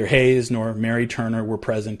 Neither Hayes nor Mary Turner were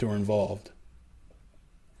present or involved.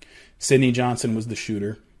 Sidney Johnson was the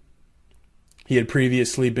shooter. He had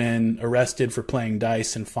previously been arrested for playing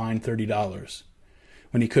dice and fined $30.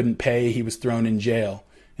 When he couldn't pay, he was thrown in jail,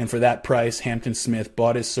 and for that price, Hampton Smith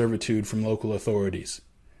bought his servitude from local authorities.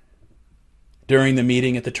 During the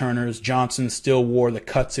meeting at the Turners, Johnson still wore the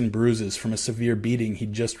cuts and bruises from a severe beating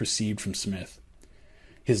he'd just received from Smith.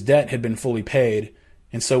 His debt had been fully paid,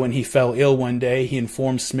 and so when he fell ill one day, he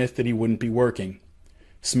informed Smith that he wouldn't be working.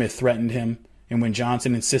 Smith threatened him, and when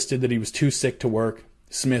Johnson insisted that he was too sick to work,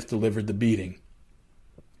 Smith delivered the beating.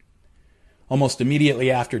 Almost immediately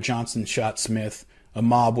after Johnson shot Smith, a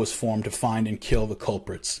mob was formed to find and kill the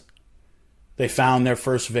culprits. They found their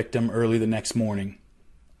first victim early the next morning.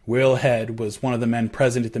 Will Head was one of the men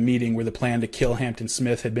present at the meeting where the plan to kill Hampton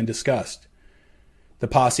Smith had been discussed. The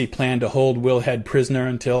posse planned to hold Will Head prisoner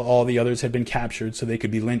until all the others had been captured so they could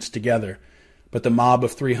be lynched together, but the mob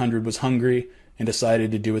of 300 was hungry and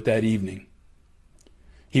decided to do it that evening.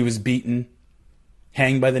 He was beaten,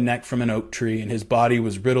 hanged by the neck from an oak tree, and his body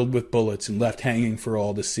was riddled with bullets and left hanging for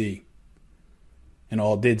all to see. And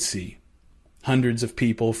all did see. Hundreds of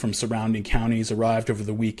people from surrounding counties arrived over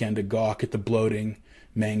the weekend to gawk at the bloating,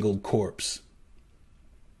 mangled corpse.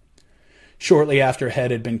 Shortly after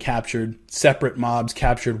Head had been captured, separate mobs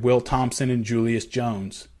captured Will Thompson and Julius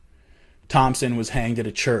Jones. Thompson was hanged at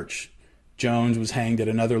a church. Jones was hanged at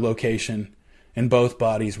another location, and both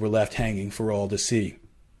bodies were left hanging for all to see.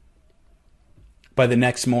 By the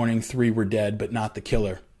next morning, 3 were dead, but not the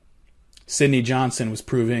killer. Sidney Johnson was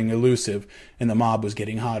proving elusive, and the mob was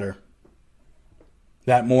getting hotter.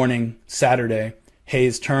 That morning, Saturday,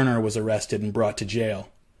 Hayes Turner was arrested and brought to jail.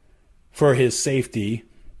 For his safety,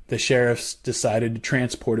 the sheriffs decided to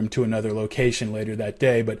transport him to another location later that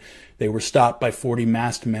day, but they were stopped by 40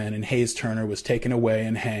 masked men, and Hayes Turner was taken away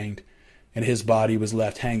and hanged, and his body was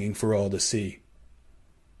left hanging for all to see.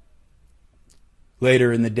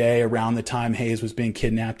 Later in the day, around the time Hayes was being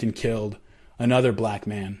kidnapped and killed, another black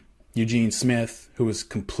man, Eugene Smith, who was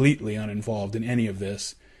completely uninvolved in any of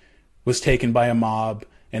this, was taken by a mob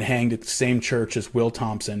and hanged at the same church as Will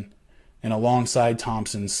Thompson, and alongside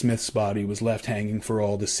Thompson, Smith's body was left hanging for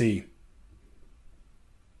all to see.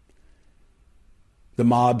 The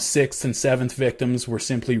mob's 6th and 7th victims were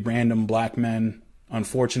simply random black men,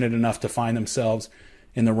 unfortunate enough to find themselves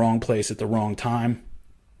in the wrong place at the wrong time.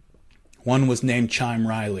 One was named Chime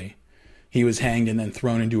Riley. He was hanged and then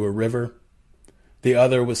thrown into a river. The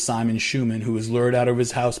other was Simon Schumann, who was lured out of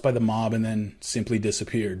his house by the mob and then simply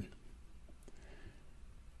disappeared.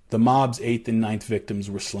 The mob's 8th and 9th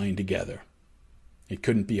victims were slain together. It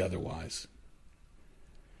couldn't be otherwise.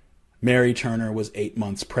 Mary Turner was 8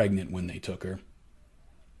 months pregnant when they took her.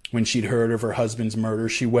 When she'd heard of her husband's murder,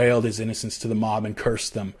 she wailed his innocence to the mob and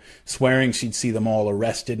cursed them, swearing she'd see them all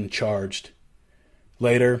arrested and charged.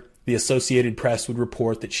 Later, the Associated Press would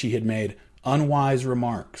report that she had made unwise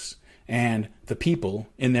remarks, and the people,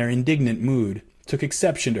 in their indignant mood, took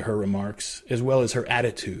exception to her remarks as well as her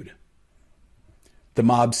attitude. The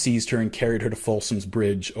mob seized her and carried her to Folsom's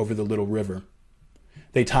Bridge over the Little River.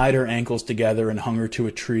 They tied her ankles together and hung her to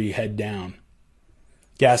a tree head down.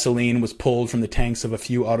 Gasoline was pulled from the tanks of a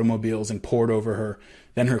few automobiles and poured over her.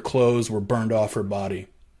 Then her clothes were burned off her body.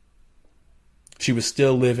 She was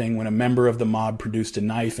still living when a member of the mob produced a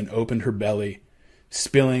knife and opened her belly,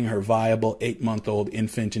 spilling her viable 8-month-old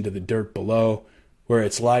infant into the dirt below, where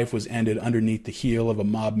its life was ended underneath the heel of a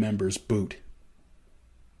mob member's boot.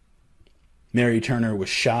 Mary Turner was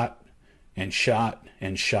shot and shot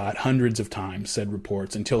and shot hundreds of times, said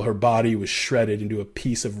reports, until her body was shredded into a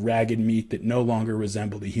piece of ragged meat that no longer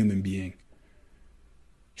resembled a human being.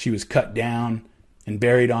 She was cut down and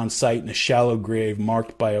buried on site in a shallow grave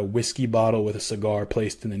marked by a whiskey bottle with a cigar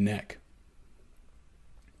placed in the neck.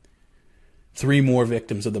 3 more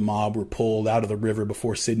victims of the mob were pulled out of the river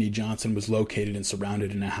before Sidney Johnson was located and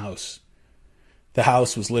surrounded in a house. The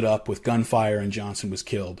house was lit up with gunfire and Johnson was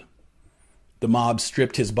killed. The mob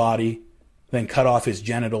stripped his body, then cut off his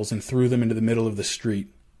genitals and threw them into the middle of the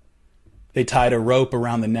street. They tied a rope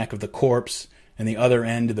around the neck of the corpse and the other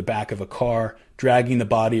end to the back of a car, dragging the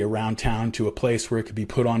body around town to a place where it could be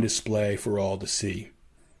put on display for all to see.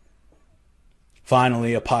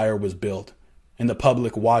 Finally, a pyre was built, and the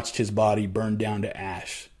public watched his body burn down to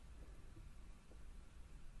ash.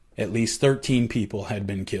 At least 13 people had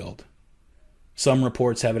been killed. Some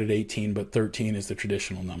reports have it at 18, but 13 is the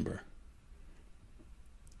traditional number.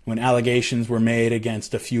 When allegations were made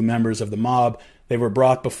against a few members of the mob, they were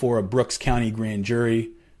brought before a Brooks County grand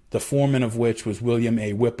jury, the foreman of which was William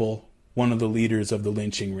A. Whipple, one of the leaders of the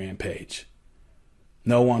lynching rampage.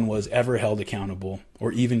 No one was ever held accountable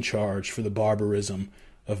or even charged for the barbarism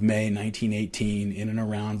of May 1918 in and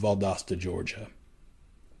around Valdosta, Georgia.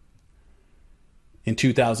 In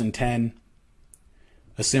 2010,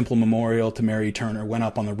 a simple memorial to Mary Turner went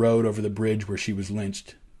up on the road over the bridge where she was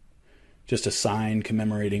lynched. Just a sign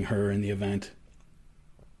commemorating her in the event.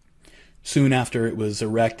 Soon after it was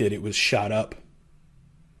erected, it was shot up.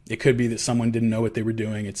 It could be that someone didn't know what they were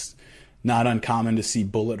doing. It's not uncommon to see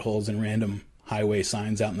bullet holes in random highway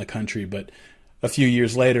signs out in the country, but a few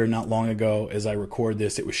years later, not long ago, as I record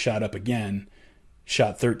this, it was shot up again,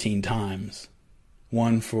 shot 13 times,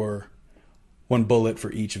 one bullet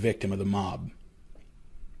for each victim of the mob.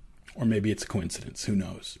 Or maybe it's a coincidence, who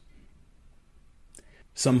knows.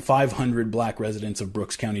 Some 500 black residents of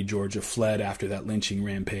Brooks County, Georgia fled after that lynching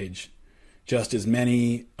rampage. Just as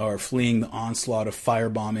many are fleeing the onslaught of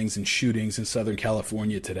firebombings and shootings in Southern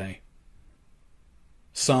California today.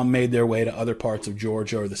 Some made their way to other parts of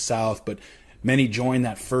Georgia or the South, but many joined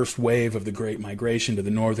that first wave of the Great Migration to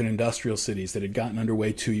the northern industrial cities that had gotten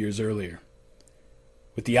underway 2 years earlier.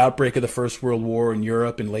 With the outbreak of the First World War in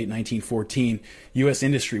Europe in late 1914, U.S.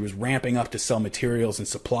 industry was ramping up to sell materials and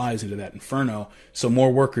supplies into that inferno, so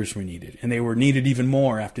more workers were needed. And they were needed even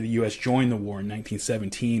more after the U.S. joined the war in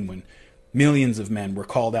 1917, when millions of men were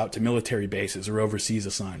called out to military bases or overseas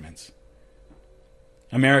assignments.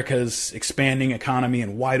 America's expanding economy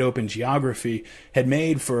and wide-open geography had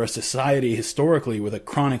made for a society historically with a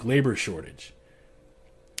chronic labor shortage.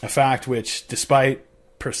 A fact which, despite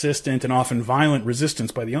persistent and often violent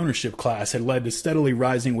resistance by the ownership class, had led to steadily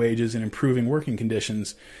rising wages and improving working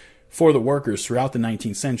conditions for the workers throughout the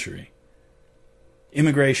 19th century.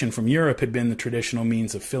 Immigration from Europe had been the traditional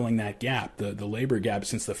means of filling that gap, the labor gap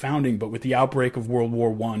since the founding, but with the outbreak of World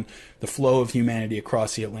War I, the flow of humanity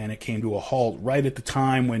across the Atlantic came to a halt right at the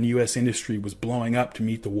time when U.S. industry was blowing up to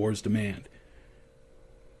meet the war's demand.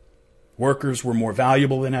 Workers were more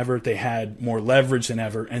valuable than ever, they had more leverage than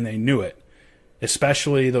ever, and they knew it.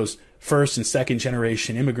 Especially those first and second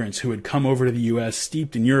generation immigrants who had come over to the U.S.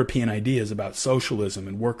 steeped in European ideas about socialism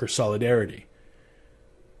and worker solidarity.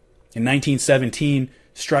 In 1917,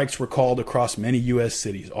 strikes were called across many U.S.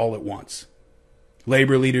 cities all at once.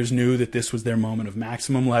 Labor leaders knew that this was their moment of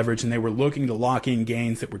maximum leverage, and they were looking to lock in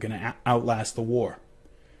gains that were going to outlast the war.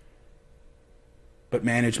 But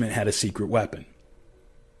management had a secret weapon.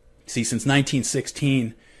 See, since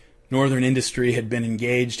 1916, Northern industry had been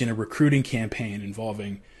engaged in a recruiting campaign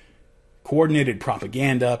involving coordinated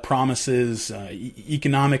propaganda, promises,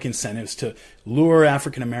 economic incentives to lure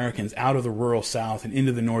African Americans out of the rural South and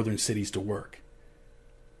into the northern cities to work.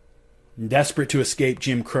 Desperate to escape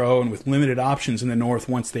Jim Crow and with limited options in the North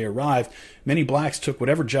once they arrived, many blacks took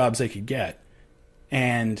whatever jobs they could get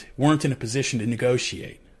and weren't in a position to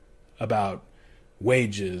negotiate about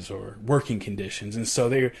wages or working conditions. And so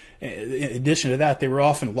they, in addition to that, they were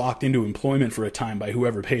often locked into employment for a time by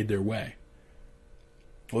whoever paid their way.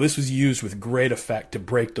 Well, this was used with great effect to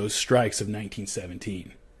break those strikes of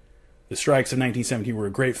 1917. The strikes of 1917 were a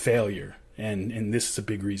great failure, and this is a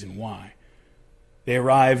big reason why. They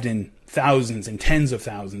arrived in thousands and tens of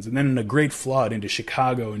thousands, and then in a great flood into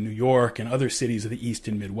Chicago and New York and other cities of the East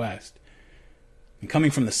and Midwest. And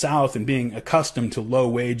coming from the South and being accustomed to low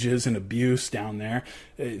wages and abuse down there,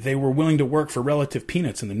 they were willing to work for relative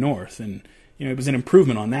peanuts in the North, and it was an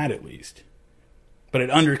improvement on that at least. But it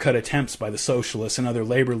undercut attempts by the Socialists and other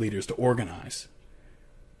labor leaders to organize.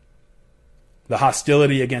 The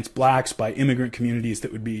hostility against blacks by immigrant communities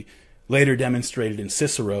that would be later demonstrated in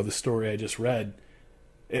Cicero, the story I just read,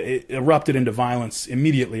 it erupted into violence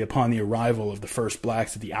immediately upon the arrival of the first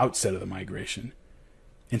blacks at the outset of the migration.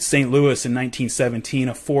 In St. Louis in 1917,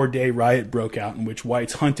 a 4-day riot broke out in which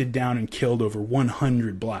whites hunted down and killed over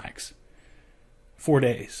 100 blacks. 4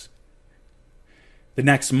 days. The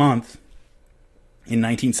next month, in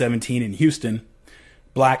 1917 in Houston,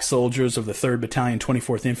 black soldiers of the 3rd Battalion,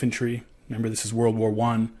 24th Infantry, remember this is World War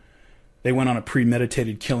I, they went on a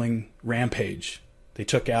premeditated killing rampage. They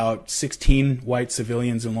took out 16 white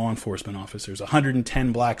civilians and law enforcement officers.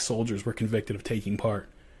 110 black soldiers were convicted of taking part.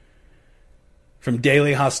 From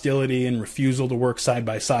daily hostility and refusal to work side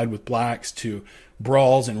by side with blacks, to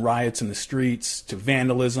brawls and riots in the streets, to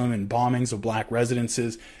vandalism and bombings of black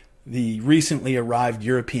residences, the recently arrived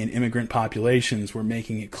European immigrant populations were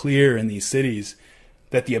making it clear in these cities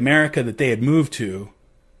that the America that they had moved to,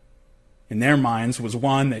 in their minds, was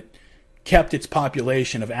one that kept its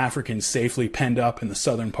population of Africans safely penned up in the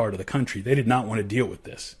southern part of the country. They did not want to deal with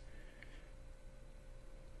this.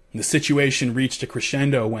 And the situation reached a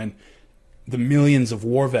crescendo when the millions of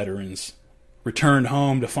war veterans returned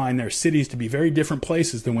home to find their cities to be very different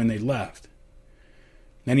places than when they left.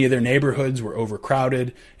 Many of their neighborhoods were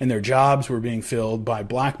overcrowded, and their jobs were being filled by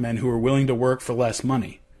black men who were willing to work for less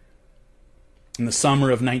money. In the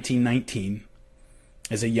summer of 1919,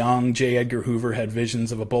 as a young J. Edgar Hoover had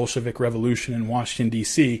visions of a Bolshevik revolution in Washington,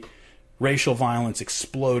 D.C., racial violence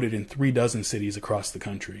exploded in 36 cities across the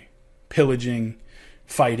country. Pillaging,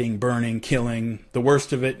 fighting, burning, killing, the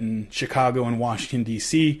worst of it in Chicago and Washington,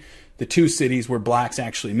 D.C., the 2 cities where blacks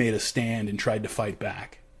actually made a stand and tried to fight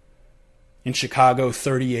back. In Chicago,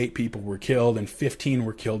 38 people were killed and 15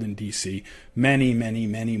 were killed in D.C. Many, many,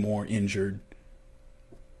 many more injured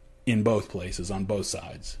in both places, on both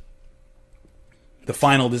sides. The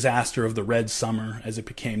final disaster of the Red Summer, as it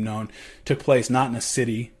became known, took place not in a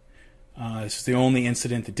city. This is the only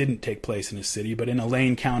incident that didn't take place in a city, but in a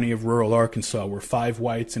Lane County of rural Arkansas, where 5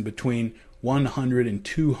 whites and between 100 and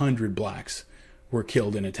 200 blacks were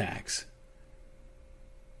killed in attacks.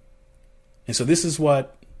 And so this is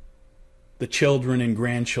what the children and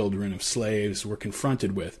grandchildren of slaves were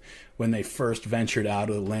confronted with when they first ventured out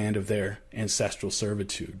of the land of their ancestral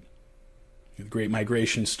servitude. The Great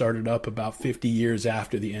Migration started up about 50 years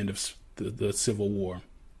after the end of the Civil War.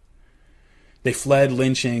 They fled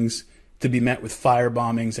lynchings to be met with fire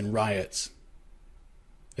bombings and riots.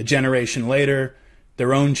 A generation later,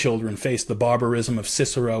 their own children faced the barbarism of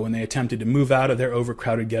Cicero when they attempted to move out of their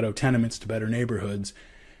overcrowded ghetto tenements to better neighborhoods.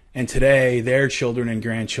 And today, their children and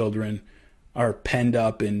grandchildren are penned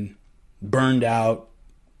up in burned out,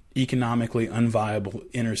 economically unviable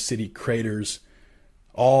inner city craters.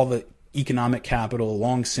 All the economic capital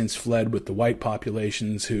long since fled with the white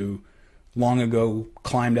populations who long ago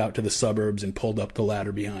climbed out to the suburbs and pulled up the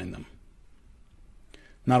ladder behind them.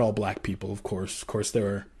 Not all black people, of course. Of course, there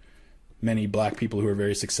are many black people who are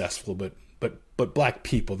very successful, but black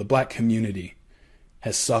people, the black community,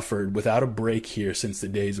 has suffered without a break here since the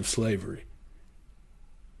days of slavery.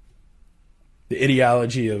 The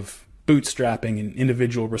ideology of bootstrapping and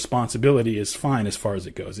individual responsibility is fine as far as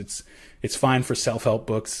it goes. It's fine for self-help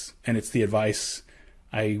books, and it's the advice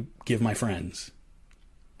I give my friends.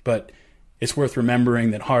 But it's worth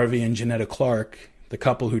remembering that Harvey and Janetta Clark, the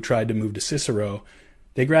couple who tried to move to Cicero,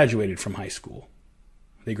 they graduated from high school.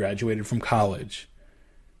 They graduated from college.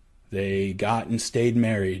 They got and stayed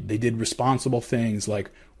married. They did responsible things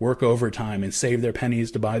like work overtime and save their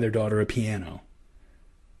pennies to buy their daughter a piano.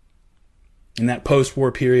 In that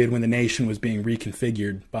post-war period when the nation was being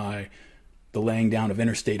reconfigured by the laying down of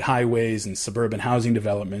interstate highways and suburban housing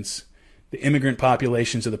developments, the immigrant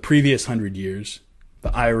populations of the previous 100 years,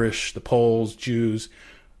 the Irish, the Poles, Jews,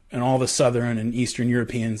 and all the Southern and Eastern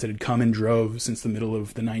Europeans that had come in droves since the middle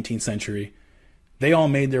of the 19th century, they all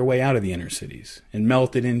made their way out of the inner cities and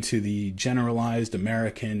melted into the generalized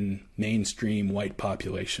American mainstream white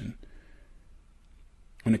population.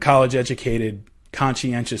 When a college-educated,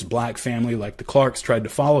 conscientious black family like the Clarks tried to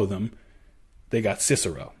follow them, they got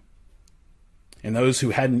Cicero. And those who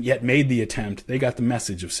hadn't yet made the attempt, they got the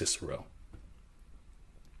message of Cicero.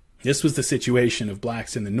 This was the situation of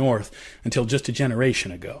blacks in the North until just a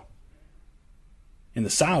generation ago. In the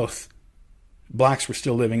South, blacks were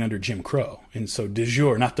still living under Jim Crow, and so de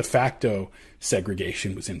jure, not de facto,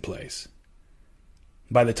 segregation was in place.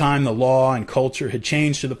 By the time the law and culture had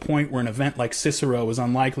changed to the point where an event like Cicero was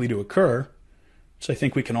unlikely to occur, which I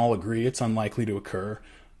think we can all agree it's unlikely to occur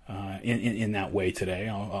in that way today,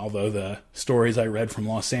 although the stories I read from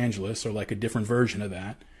Los Angeles are like a different version of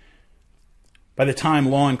that. By the time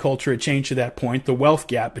law and culture had changed to that point, the wealth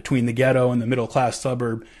gap between the ghetto and the middle-class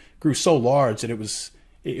suburb grew so large that it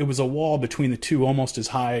was a wall between the two almost as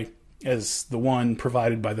high as the one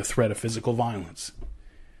provided by the threat of physical violence.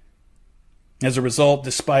 As a result,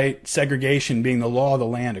 despite segregation being the law of the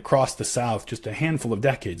land across the South just a handful of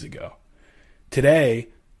decades ago, today,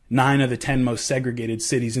 9 of the 10 most segregated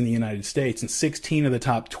cities in the United States and 16 of the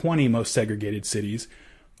top 20 most segregated cities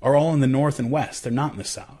are all in the North and West. They're not in the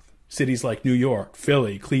South. Cities like New York,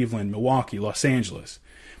 Philly, Cleveland, Milwaukee, Los Angeles.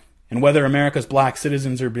 And whether America's black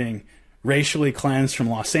citizens are being racially cleansed from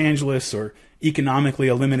Los Angeles or economically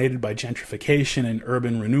eliminated by gentrification and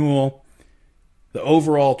urban renewal, the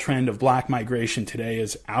overall trend of black migration today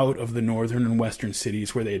is out of the northern and western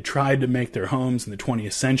cities where they had tried to make their homes in the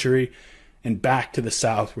 20th century and back to the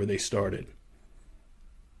South where they started.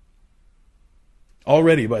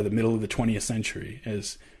 Already by the middle of the 20th century,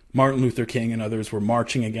 as Martin Luther King and others were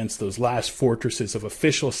marching against those last fortresses of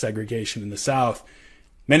official segregation in the South,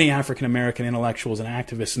 many African-American intellectuals and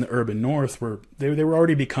activists in the urban North were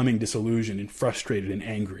already becoming disillusioned and frustrated and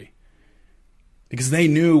angry, because they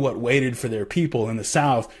knew what waited for their people in the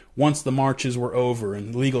South once the marches were over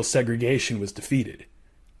and legal segregation was defeated.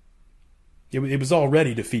 It was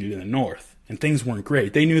already defeated in the North, and things weren't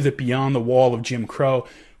great. They knew that beyond the wall of Jim Crow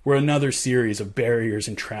were another series of barriers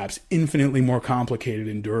and traps infinitely more complicated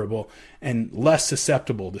and durable and less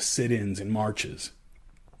susceptible to sit-ins and marches.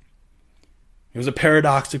 It was a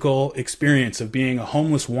paradoxical experience of being a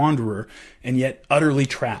homeless wanderer and yet utterly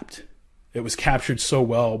trapped. It was captured so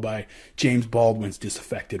well by James Baldwin's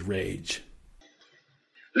Disaffected Rage.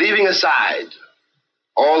 Leaving aside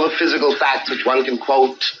all the physical facts which one can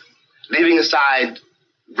quote, leaving aside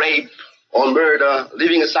rape or murder,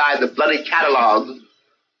 leaving aside the bloody catalog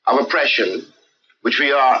of oppression, which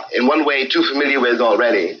we are in one way too familiar with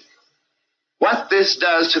already, what this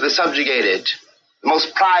does to the subjugated, the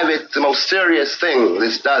most private, the most serious thing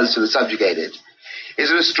this does to the subjugated, is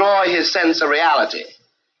to destroy his sense of reality.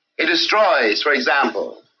 It destroys, for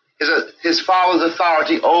example, his father's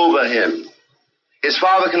authority over him. His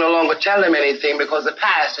father can no longer tell him anything because the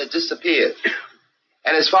past has disappeared,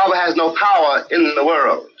 and his father has no power in the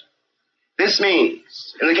world. This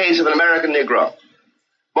means, in the case of an American Negro,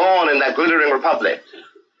 born in that glittering republic,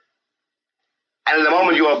 and in the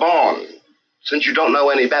moment you are born, since you don't know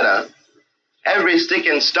any better, every stick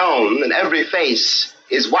and stone and every face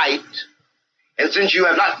is white, and since you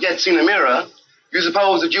have not yet seen a mirror, you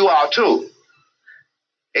suppose that you are too.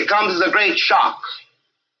 It comes as a great shock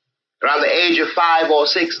around the age of 5 or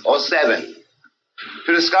 6 or 7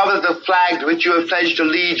 to discover that the flag to which you have pledged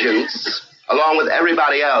allegiance, along with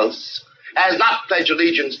everybody else, has not pledged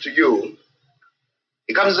allegiance to you.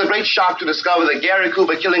 It comes as a great shock to discover that Gary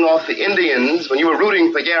Cooper killing off the Indians when you were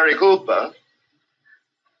rooting for Gary Cooper,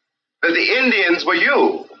 that the Indians were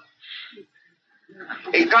you.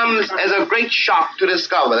 It comes as a great shock to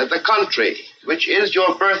discover that the country, which is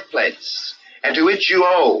your birthplace, and to which you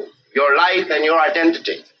owe your life and your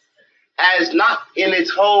identity, has not in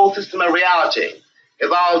its whole system of reality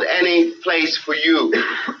evolved any place for you.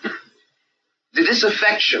 The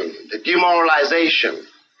disaffection, the demoralization,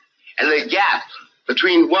 and the gap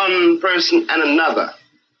between one person and another,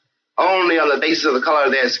 only on the basis of the color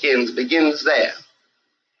of their skins, begins there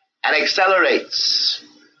and accelerates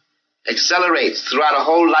throughout a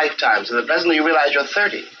whole lifetime, so that presently you realize you're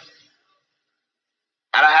 30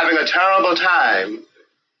 and are having a terrible time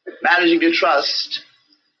managing to trust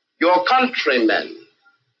your countrymen.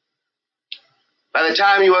 By the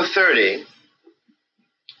time you are 30,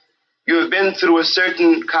 you have been through a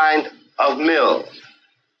certain kind of mill.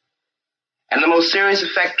 And the most serious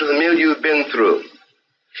effect of the mill you've been through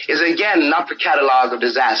is, again, not the catalog of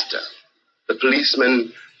disaster. The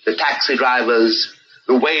policemen, the taxi drivers,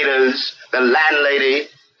 the waiters, the landlady,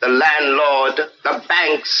 the landlord, the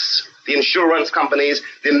banks, the insurance companies,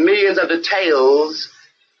 the millions of details,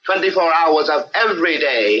 24 hours of every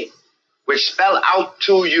day, which spell out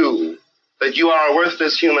to you that you are a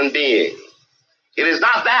worthless human being. It is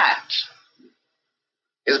not that.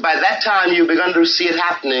 It is by that time you've begun to see it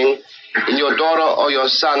happening in your daughter or your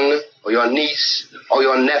son or your niece or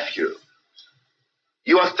your nephew.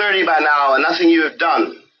 You are 30 by now, and nothing you have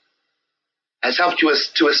done has helped you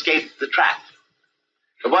to escape the trap.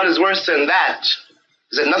 But what is worse than that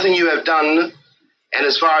is that nothing you have done, and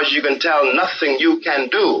as far as you can tell, nothing you can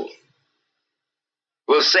do,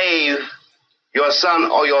 will save your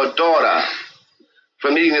son or your daughter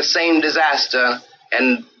from meeting the same disaster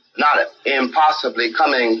and not impossibly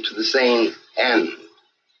coming to the same end.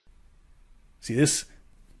 See, this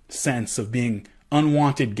sense of being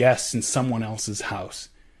unwanted guests in someone else's house,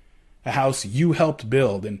 a house you helped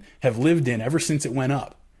build and have lived in ever since it went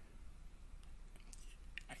up.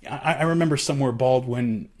 I remember somewhere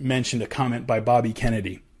Baldwin mentioned a comment by Bobby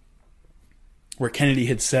Kennedy, where Kennedy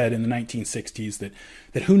had said in the 1960s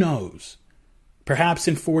that who knows, Perhaps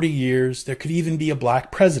in 40 years, there could even be a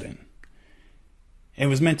black president. It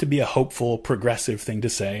was meant to be a hopeful, progressive thing to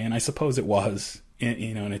say, and I suppose it was,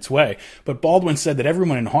 in its way. But Baldwin said that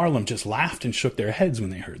everyone in Harlem just laughed and shook their heads when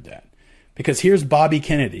they heard that. Because here's Bobby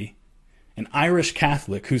Kennedy, an Irish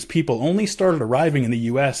Catholic whose people only started arriving in the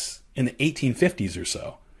U.S. in the 1850s or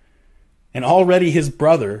so. And already his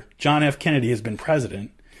brother, John F. Kennedy, has been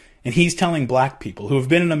president, and he's telling black people who have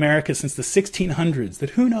been in America since the 1600s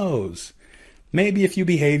that who knows, maybe if you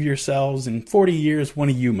behave yourselves, in 40 years, one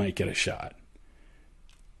of you might get a shot.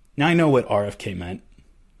 Now, I know what RFK meant,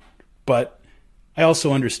 but I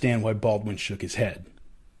also understand why Baldwin shook his head.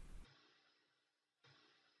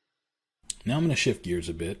 Now I'm going to shift gears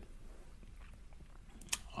a bit.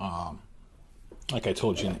 Like I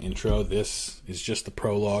told you in the intro, this is just the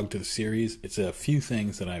prologue to the series. It's a few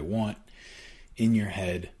things that I want in your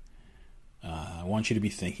head. I want you to be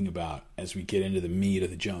thinking about as we get into the meat of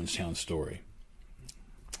the Jonestown story.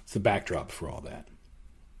 It's the backdrop for all that.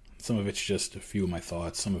 Some of it's just a few of my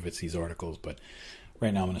thoughts. Some of it's these articles. But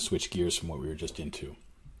right now I'm going to switch gears from what we were just into.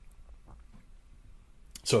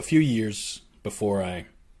 So a few years before I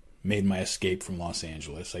made my escape from Los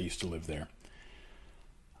Angeles, I used to live there.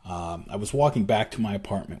 I was walking back to my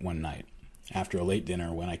apartment one night after a late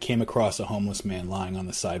dinner when I came across a homeless man lying on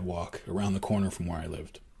the sidewalk around the corner from where I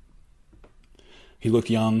lived. He looked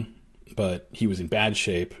young, but he was in bad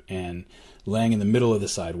shape and laying in the middle of the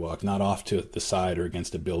sidewalk, not off to the side or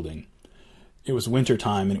against a building. It was winter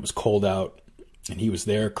time and it was cold out, and he was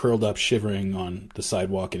there curled up shivering on the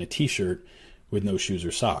sidewalk in a t-shirt with no shoes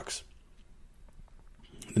or socks.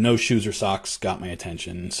 The no shoes or socks got my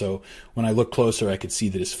attention, and so when I looked closer, I could see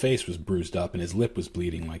that his face was bruised up and his lip was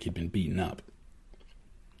bleeding like he'd been beaten up.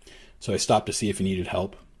 So I stopped to see if he needed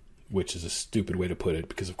help, which is a stupid way to put it,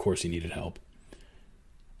 because of course he needed help.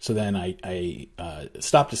 So then I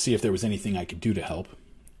stopped to see if there was anything I could do to help,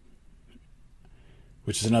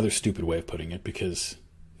 which is another stupid way of putting it, because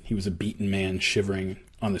he was a beaten man shivering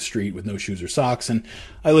on the street with no shoes or socks, and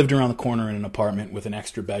I lived around the corner in an apartment with an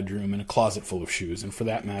extra bedroom and a closet full of shoes, and for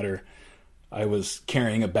that matter, I was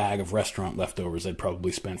carrying a bag of restaurant leftovers I'd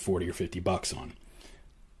probably spent $40 or $50 on.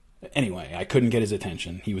 Anyway, I couldn't get his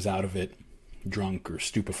attention. He was out of it, drunk or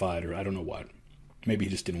stupefied or I don't know what. Maybe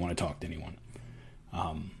he just didn't want to talk to anyone.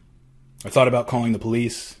 I thought about calling the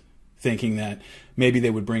police, thinking that maybe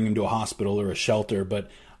they would bring him to a hospital or a shelter,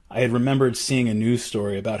 but I had remembered seeing a news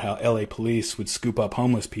story about how LA police would scoop up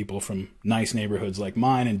homeless people from nice neighborhoods like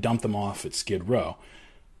mine and dump them off at Skid Row.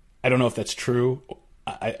 I don't know if that's true.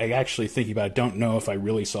 I actually, thinking about it, don't know if I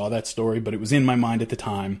really saw that story, but it was in my mind at the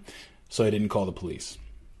time, so I didn't call the police.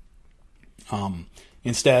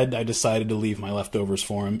 Instead, I decided to leave my leftovers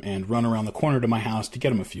for him and run around the corner to my house to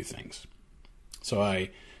get him a few things. So I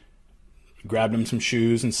grabbed him some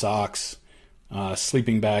shoes and socks, a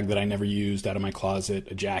sleeping bag that I never used out of my closet,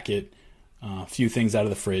 a jacket, a few things out of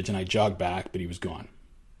the fridge, and I jogged back, but he was gone.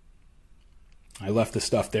 I left the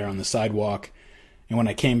stuff there on the sidewalk, and when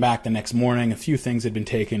I came back the next morning, a few things had been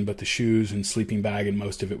taken, but the shoes and sleeping bag and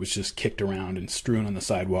most of it was just kicked around and strewn on the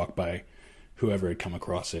sidewalk by whoever had come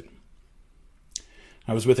across it.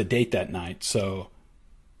 I was with a date that night, so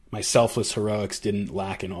my selfless heroics didn't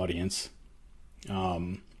lack an audience.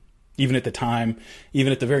 Even at the time,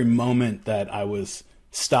 even at the very moment that I was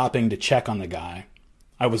stopping to check on the guy,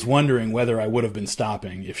 I was wondering whether I would have been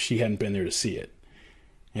stopping if she hadn't been there to see it.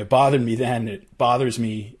 It bothered me then. It bothers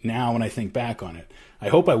me now when I think back on it. I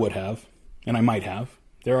hope I would have, and I might have.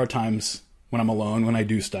 There are times when I'm alone when I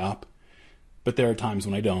do stop, but there are times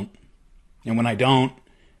when I don't. And when I don't,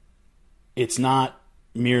 it's not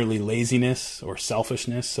merely laziness or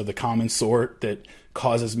selfishness of the common sort that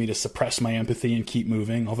causes me to suppress my empathy and keep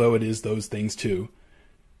moving, although it is those things too.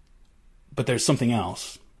 But there's something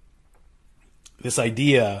else. This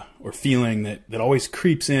idea or feeling that always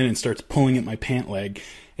creeps in and starts pulling at my pant leg.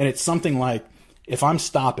 And it's something like, if I'm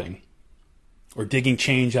stopping or digging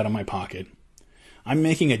change out of my pocket, I'm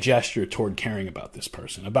making a gesture toward caring about this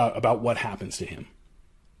person, about what happens to him.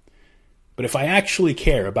 But if I actually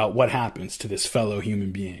care about what happens to this fellow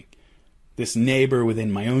human being, this neighbor within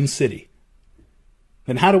my own city,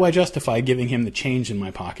 then how do I justify giving him the change in my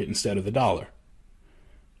pocket instead of the dollar?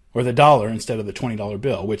 Or the dollar instead of the $20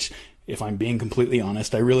 bill, which, if I'm being completely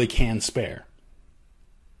honest, I really can spare.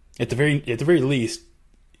 At the very least,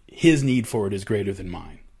 his need for it is greater than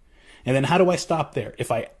mine. And then how do I stop there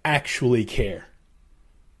if I actually care?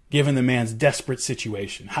 Given the man's desperate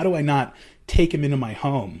situation, how do I not take him into my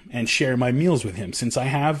home and share my meals with him, since I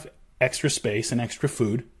have extra space and extra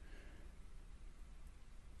food?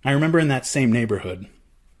 I remember in that same neighborhood,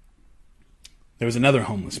 there was another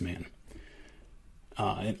homeless man.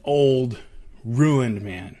 An old, ruined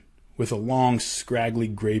man with a long, scraggly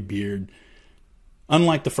gray beard.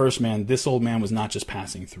 Unlike the first man, this old man was not just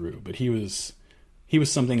passing through, but he was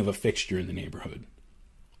something of a fixture in the neighborhood.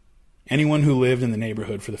 Anyone who lived in the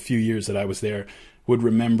neighborhood for the few years that I was there would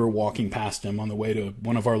remember walking past him on the way to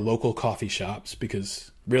one of our local coffee shops,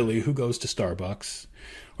 because really, who goes to Starbucks?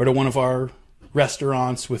 Or to one of our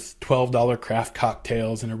restaurants with $12 craft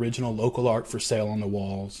cocktails and original local art for sale on the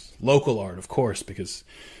walls. Local art, of course, because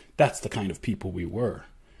that's the kind of people we were.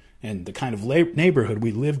 And the kind of neighborhood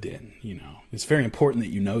we lived in, It's very important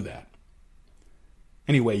that you know that.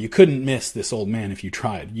 Anyway, you couldn't miss this old man if you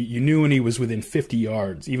tried. You knew when he was within 50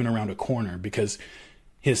 yards, even around a corner, because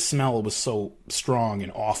his smell was so strong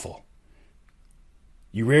and awful.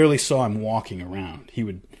 You rarely saw him walking around. He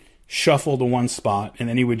would shuffle to one spot, and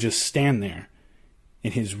then he would just stand there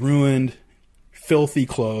in his ruined, filthy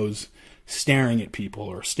clothes, staring at people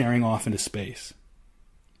or staring off into space.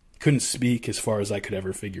 Couldn't speak as far as I could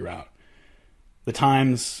ever figure out. The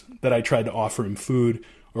times that I tried to offer him food,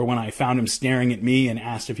 or when I found him staring at me and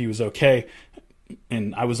asked if he was okay,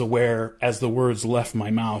 and I was aware as the words left my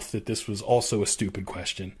mouth that this was also a stupid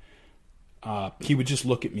question, he would just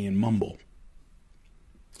look at me and mumble.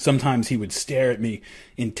 Sometimes he would stare at me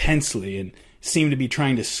intensely and seem to be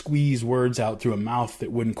trying to squeeze words out through a mouth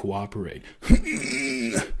that wouldn't cooperate.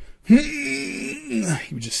 He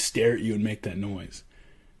would just stare at you and make that noise.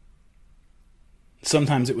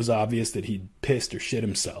 Sometimes it was obvious that he'd pissed or shit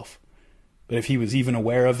himself, but if he was even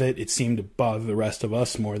aware of it, it seemed to bother the rest of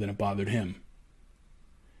us more than it bothered him.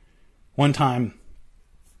 One time,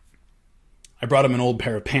 I brought him an old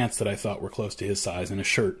pair of pants that I thought were close to his size and a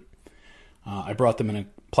shirt. I brought them in a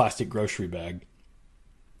plastic grocery bag.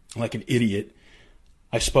 Like an idiot,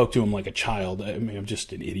 I spoke to him like a child. I mean, I'm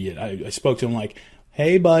just an idiot. I spoke to him like,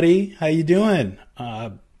 "Hey, buddy, how you doing?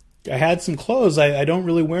 I had some clothes I don't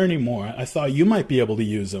really wear anymore. I thought you might be able to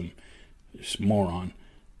use them." This moron.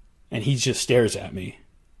 And he just stares at me.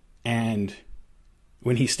 And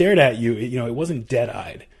when he stared at you, it wasn't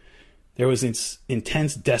dead-eyed. There was this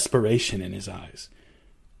intense desperation in his eyes.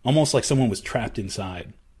 Almost like someone was trapped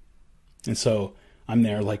inside. And so I'm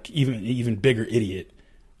there like even bigger idiot.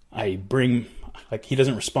 I bring, he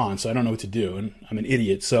doesn't respond, so I don't know what to do. And I'm an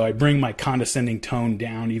idiot, so I bring my condescending tone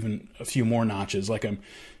down even a few more notches, like I'm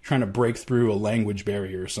trying to break through a language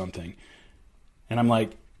barrier or something. And I'm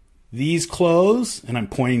like, "These clothes," and I'm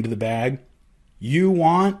pointing to the bag, "you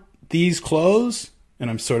want these clothes?" And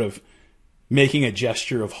I'm sort of making a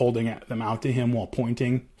gesture of holding them out to him while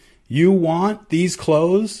pointing. "You want these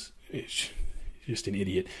clothes?" Just an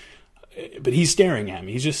idiot. But he's staring at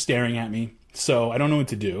me. He's just staring at me. So I don't know what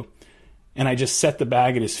to do. And I just set the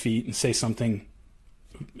bag at his feet and say something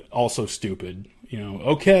also stupid.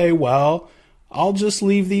 "Okay, well, I'll just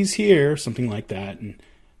leave these here," something like that. And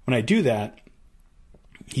when I do that,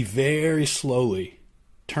 he very slowly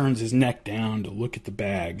turns his neck down to look at the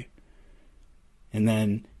bag. And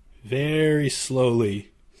then very slowly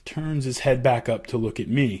turns his head back up to look at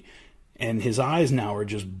me. And his eyes now are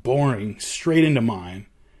just boring straight into mine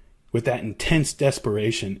with that intense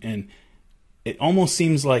desperation. And it almost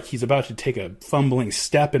seems like he's about to take a fumbling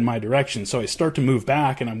step in my direction. So I start to move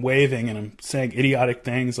back, and I'm waving, and I'm saying idiotic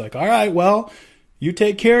things like, "All right, well, you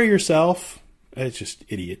take care of yourself." It's just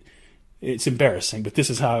idiot. It's embarrassing, but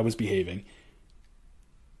this is how I was behaving.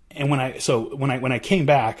 And when I came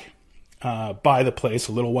back by the place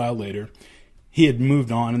a little while later, he had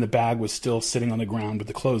moved on, and the bag was still sitting on the ground with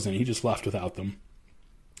the clothes in it. He just left without them.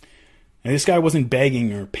 And this guy wasn't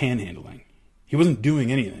begging or panhandling. He wasn't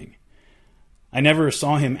doing anything. I never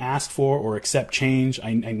saw him ask for or accept change.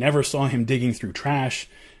 I never saw him digging through trash,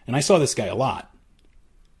 and I saw this guy a lot.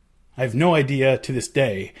 I have no idea to this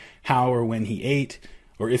day how or when he ate,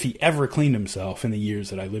 or if he ever cleaned himself in the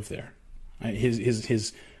years that I lived there.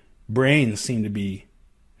 His brain seemed to be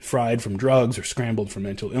fried from drugs or scrambled from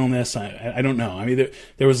mental illness. I don't know. I mean,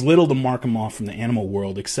 there was little to mark him off from the animal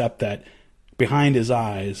world, except that behind his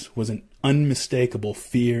eyes was an unmistakable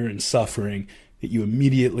fear and suffering that you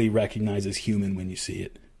immediately recognize as human when you see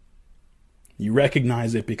it. You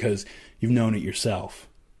recognize it because you've known it yourself.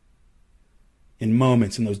 In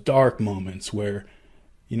those dark moments where,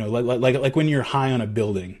 like when you're high on a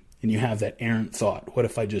building and you have that errant thought, what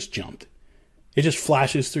if I just jumped? It just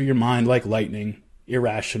flashes through your mind like lightning,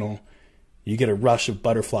 irrational. You get a rush of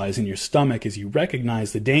butterflies in your stomach as you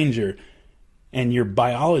recognize the danger, and your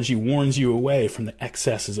biology warns you away from the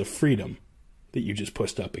excesses of freedom that you just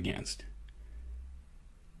pushed up against.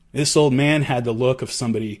 This old man had the look of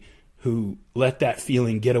somebody who let that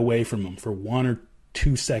feeling get away from him for 1 or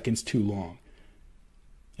 2 seconds too long,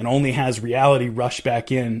 and only has reality rush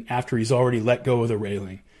back in after he's already let go of the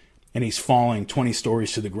railing, and he's falling 20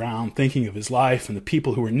 stories to the ground, thinking of his life and the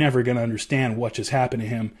people who are never going to understand what just happened to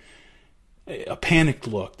him. A panicked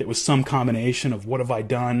look that was some combination of what have I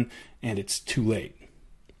done and it's too late,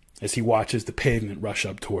 as he watches the pavement rush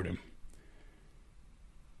up toward him.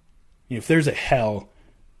 If there's a hell,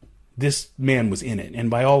 this man was in it, and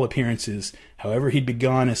by all appearances, however he'd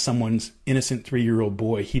begun as someone's innocent 3-year-old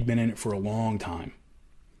boy, he'd been in it for a long time.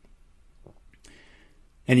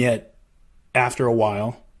 And yet, after a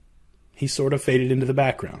while, he sort of faded into the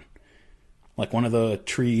background, like one of the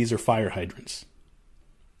trees or fire hydrants.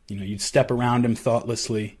 You'd step around him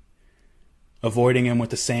thoughtlessly, avoiding him with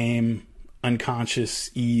the same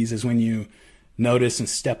unconscious ease as when you notice and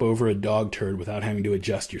step over a dog turd without having to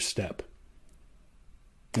adjust your step.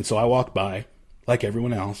 And so I walked by, like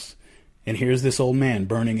everyone else, and here's this old man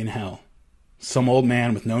burning in hell. Some old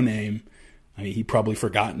man with no name. He'd probably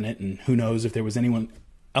forgotten it, and who knows if there was anyone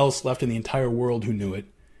else left in the entire world who knew it.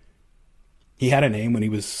 He had a name when he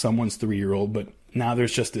was someone's 3-year-old, but now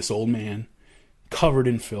there's just this old man, covered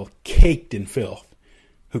in filth, caked in filth,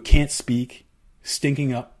 who can't speak,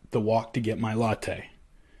 stinking up the walk to get my latte.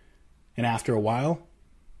 And after a while,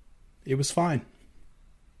 it was fine.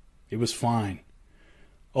 It was fine.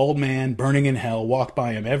 Old man, burning in hell, walked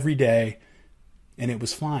by him every day, and it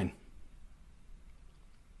was fine.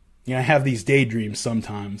 I have these daydreams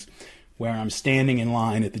sometimes where I'm standing in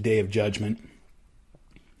line at the day of judgment.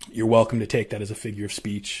 You're welcome to take that as a figure of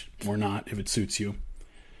speech, or not, if it suits you.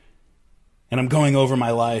 And I'm going over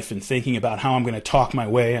my life and thinking about how I'm going to talk my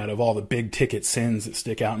way out of all the big-ticket sins that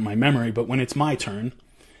stick out in my memory. But when it's my turn,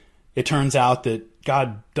 it turns out that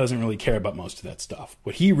God doesn't really care about most of that stuff.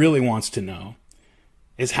 What he really wants to know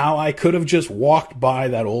is how I could have just walked by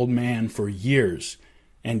that old man for years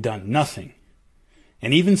and done nothing,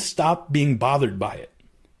 and even stopped being bothered by it.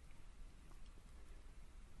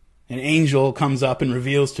 An angel comes up and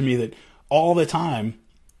reveals to me that all the time,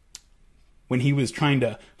 when he was trying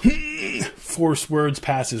to force words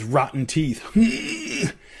past his rotten teeth,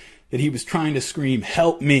 that he was trying to scream,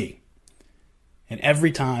 "Help me." And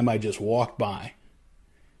every time I just walked by,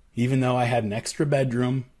 even though I had an extra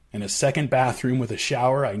bedroom and a second bathroom with a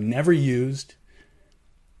shower I never used,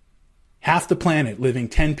 half the planet living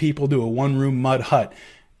 10 people to a 1-room mud hut,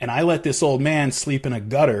 and I let this old man sleep in a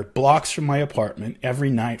gutter blocks from my apartment every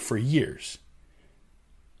night for years.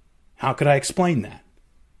 How could I explain that?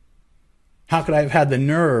 How could I have had the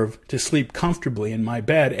nerve to sleep comfortably in my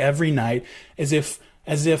bed every night as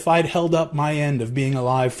if I'd held up my end of being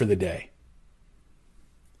alive for the day?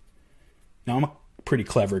 Now, I'm a pretty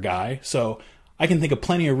clever guy, so I can think of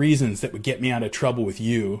plenty of reasons that would get me out of trouble with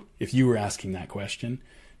you if you were asking that question.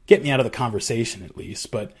 Get me out of the conversation, at least.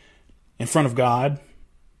 But in front of God,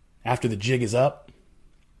 after the jig is up,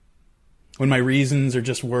 when my reasons are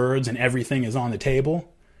just words and everything is on the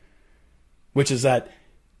table, which is that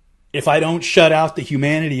if I don't shut out the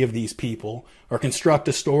humanity of these people or construct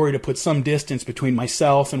a story to put some distance between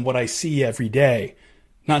myself and what I see every day,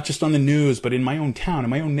 not just on the news, but in my own town, in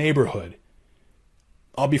my own neighborhood,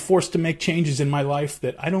 I'll be forced to make changes in my life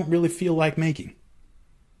that I don't really feel like making.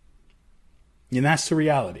 And that's the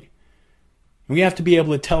reality. We have to be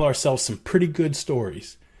able to tell ourselves some pretty good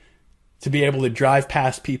stories to be able to drive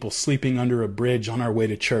past people sleeping under a bridge on our way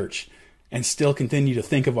to church and still continue to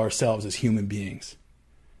think of ourselves as human beings.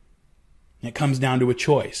 It comes down to a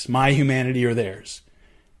choice, my humanity or theirs.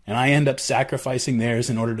 And I end up sacrificing theirs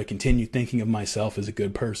in order to continue thinking of myself as a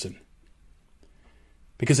good person.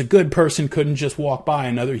 Because a good person couldn't just walk by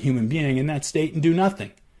another human being in that state and do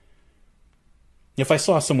nothing. If I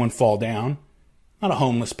saw someone fall down, not a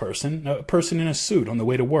homeless person, a person in a suit on the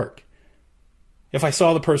way to work. If I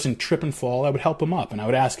saw the person trip and fall, I would help him up and I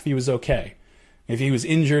would ask if he was okay. If he was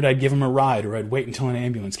injured, I'd give him a ride or I'd wait until an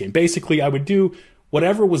ambulance came. Basically, I would do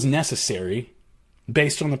whatever was necessary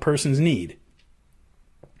based on the person's need.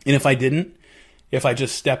 And if I didn't, if I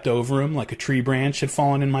just stepped over him like a tree branch had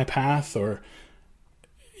fallen in my path, or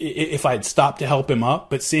if I'd stopped to help him up,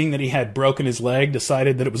 but seeing that he had broken his leg,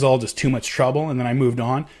 decided that it was all just too much trouble, and then I moved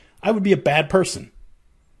on, I would be a bad person.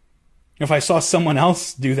 If I saw someone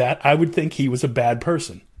else do that, I would think he was a bad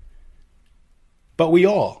person. But we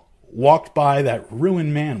all walked by that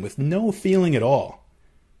ruined man with no feeling at all.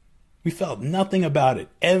 We felt nothing about it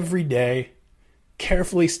every day,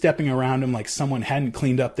 carefully stepping around him like someone hadn't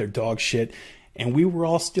cleaned up their dog shit, and we were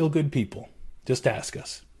all still good people. Just ask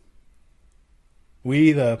us.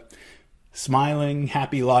 We, the smiling,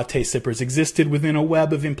 happy latte sippers, existed within a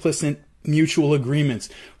web of implicit mutual agreements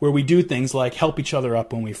where we do things like help each other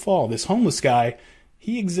up when we fall. This homeless guy,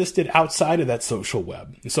 he existed outside of that social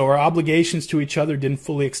web, and so our obligations to each other didn't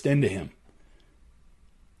fully extend to him.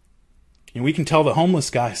 And we can tell the homeless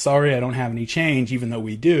guy, sorry, I don't have any change, even though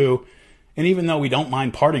we do, and even though we don't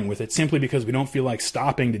mind parting with it, simply because we don't feel like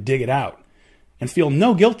stopping to dig it out, and feel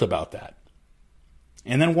no guilt about that.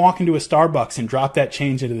 And then walk into a Starbucks and drop that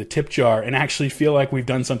change into the tip jar and actually feel like we've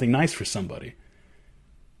done something nice for somebody.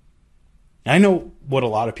 I know what a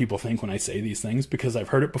lot of people think when I say these things, because I've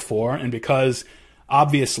heard it before, and because,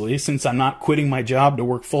 obviously, since I'm not quitting my job to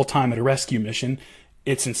work full-time at a rescue mission,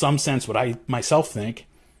 it's in some sense what I myself think.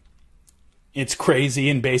 It's crazy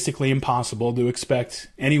and basically impossible to expect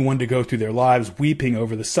anyone to go through their lives weeping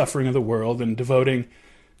over the suffering of the world and devoting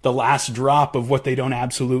the last drop of what they don't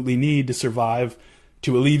absolutely need to survive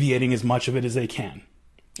to alleviating as much of it as they can.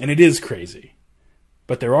 And it is crazy.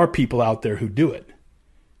 But there are people out there who do it.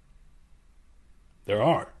 There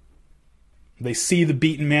are. They see the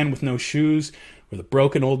beaten man with no shoes or the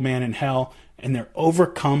broken old man in hell, and they're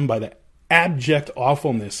overcome by the abject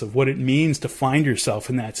awfulness of what it means to find yourself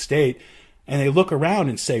in that state. And they look around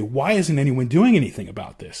and say, why isn't anyone doing anything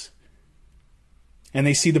about this? And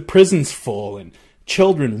they see the prisons full and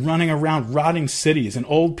children running around rotting cities and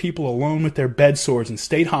old people alone with their bed sores in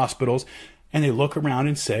state hospitals. And they look around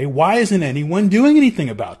and say, why isn't anyone doing anything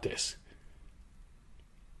about this?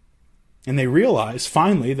 And they realize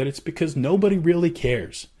finally that it's because nobody really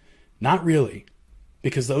cares. Not really.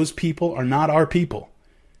 Because those people are not our people.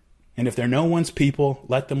 And if they're no one's people,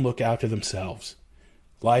 let them look after themselves.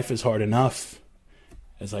 Life is hard enough,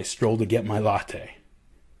 as I stroll to get my latte.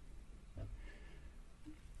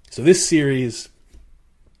 So this series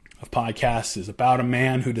of podcasts is about a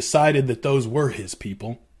man who decided that those were his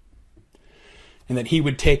people, and that he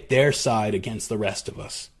would take their side against the rest of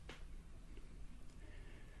us.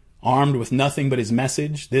 Armed with nothing but his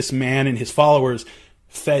message, this man and his followers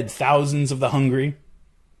fed thousands of the hungry.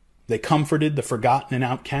 They comforted the forgotten and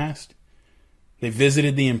outcast. They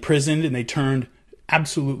visited the imprisoned, and they turned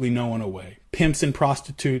absolutely no one away. Pimps and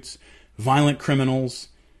prostitutes, violent criminals,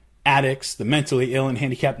 addicts, the mentally ill and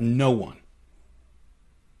handicapped, no one.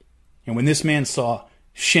 And when this man saw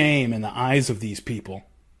shame in the eyes of these people,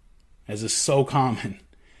 as is so common,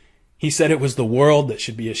 he said it was the world that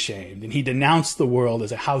should be ashamed. And he denounced the world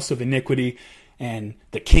as a house of iniquity and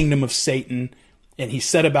the kingdom of Satan. And he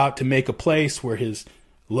set about to make a place where his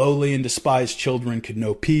lowly and despised children could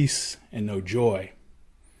know peace and know joy.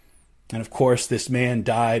 And of course, this man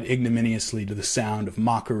died ignominiously to the sound of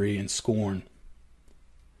mockery and scorn.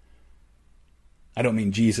 I don't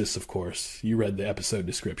mean Jesus, of course. You read the episode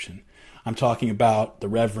description. I'm talking about the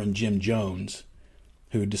Reverend Jim Jones,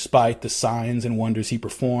 who, despite the signs and wonders he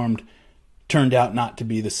performed, turned out not to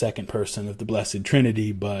be the second person of the Blessed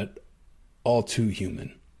Trinity, but all too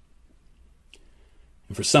human.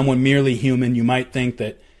 And for someone merely human, you might think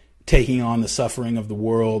that taking on the suffering of the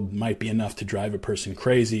world might be enough to drive a person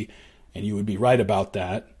crazy, and you would be right about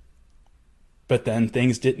that. But then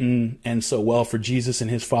things didn't end so well for Jesus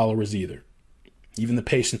and his followers either. Even the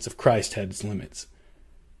patience of Christ had its limits.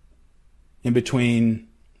 In between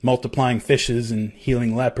multiplying fishes and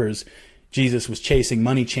healing lepers, Jesus was chasing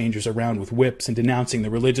money changers around with whips and denouncing the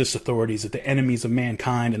religious authorities as the enemies of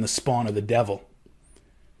mankind and the spawn of the devil.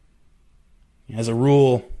 As a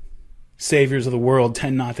rule, saviors of the world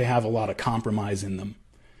tend not to have a lot of compromise in them.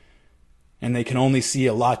 And they can only see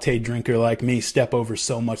a latte drinker like me step over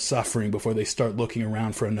so much suffering before they start looking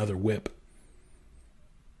around for another whip.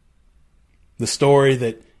 The story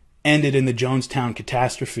that ended in the Jonestown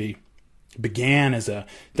catastrophe began as a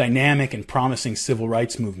dynamic and promising civil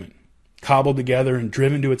rights movement, cobbled together and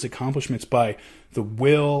driven to its accomplishments by the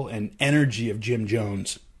will and energy of Jim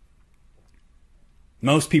Jones.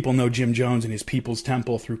 Most people know Jim Jones and his People's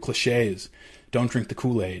Temple through cliches. Don't drink the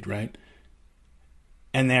Kool-Aid, right?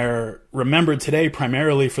 And they're remembered today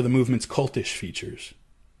primarily for the movement's cultish features.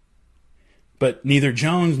 But neither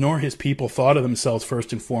Jones nor his people thought of themselves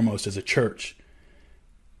first and foremost as a church.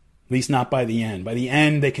 At least not by the end. By the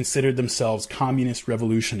end, they considered themselves communist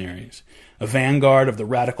revolutionaries, a vanguard of the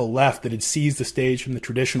radical left that had seized the stage from the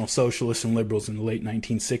traditional socialists and liberals in the late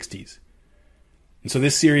 1960s. And so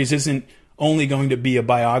this series isn't only going to be a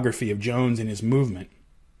biography of Jones and his movement.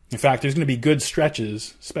 In fact, there's going to be good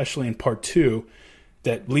stretches, especially in part 2,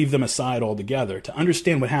 that leave them aside altogether. To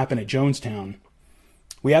understand what happened at Jonestown,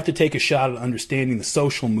 we have to take a shot at understanding the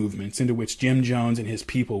social movements into which Jim Jones and his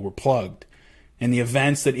people were plugged, and the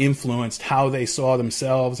events that influenced how they saw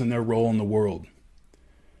themselves and their role in the world.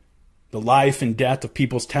 The life and death of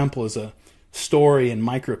People's Temple is a story and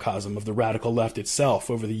microcosm of the radical left itself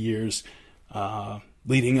over the years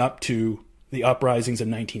leading up to the uprisings of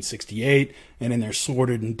 1968 and in their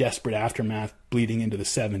sordid and desperate aftermath bleeding into the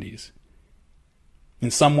 70s.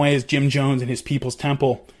 In some ways, Jim Jones and his People's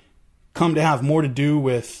Temple come to have more to do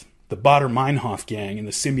with the Baader Meinhof gang and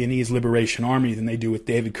the Symbionese Liberation Army than they do with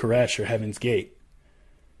David Koresh or Heaven's Gate.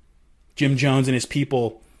 Jim Jones and his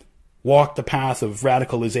people walked the path of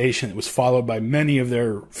radicalization that was followed by many of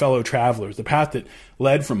their fellow travelers, the path that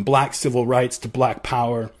led from black civil rights to black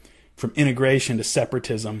power, from integration to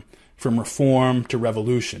separatism, from reform to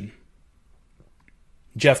revolution.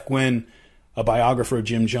 Jeff Gwynne, a biographer of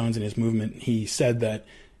Jim Jones and his movement, he said that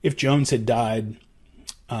if Jones had died,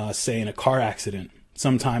 say in a car accident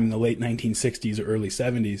sometime in the late 1960s or early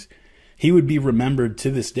 70s, he would be remembered to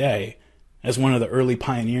this day as one of the early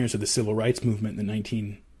pioneers of the civil rights movement in the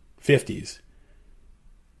 1950s.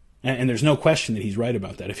 And there's no question that he's right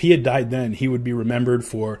about that. If he had died then, he would be remembered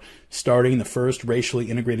for starting the first racially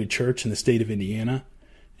integrated church in the state of Indiana,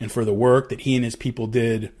 and for the work that he and his people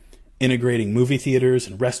did integrating movie theaters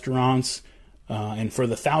and restaurants, and for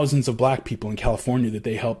the thousands of black people in California that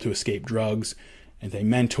they helped to escape drugs, and they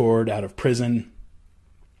mentored out of prison,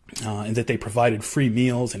 and that they provided free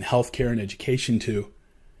meals and health care and education to.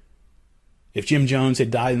 If Jim Jones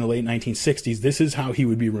had died in the late 1960s, this is how he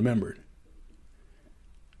would be remembered.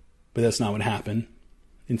 But that's not what happened.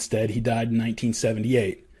 Instead, he died in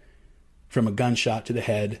 1978 from a gunshot to the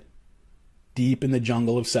head deep in the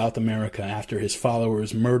jungle of South America after his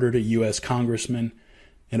followers murdered a U.S. congressman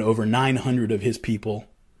and over 900 of his people,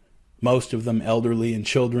 most of them elderly and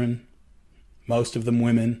children, most of them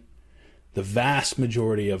women, the vast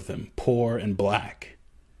majority of them poor and black,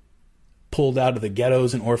 pulled out of the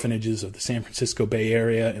ghettos and orphanages of the San Francisco Bay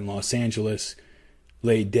Area and Los Angeles,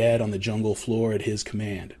 lay dead on the jungle floor at his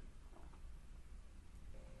command.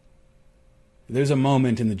 There's a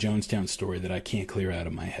moment in the Jonestown story that I can't clear out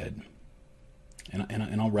of my head.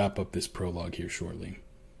 And I'll wrap up this prologue here shortly.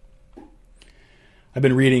 I've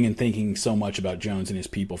been reading and thinking so much about Jones and his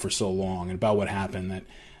people for so long and about what happened that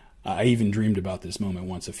I even dreamed about this moment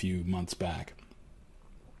once a few months back.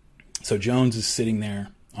 So Jones is sitting there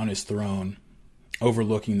on his throne,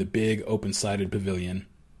 overlooking the big open-sided pavilion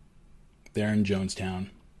there in Jonestown,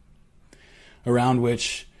 around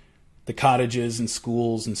which the cottages and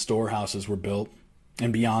schools and storehouses were built,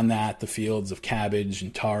 and beyond that, the fields of cabbage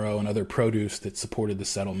and taro and other produce that supported the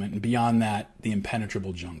settlement, and beyond that, the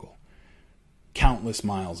impenetrable jungle. Countless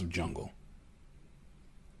miles of jungle.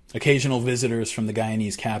 Occasional visitors from the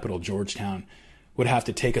Guyanese capital, Georgetown, would have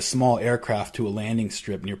to take a small aircraft to a landing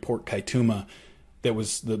strip near Port Kaituma. That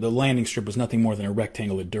was the landing strip was nothing more than a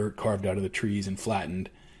rectangle of dirt carved out of the trees and flattened.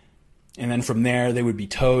 And then from there, they would be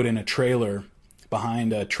towed in a trailer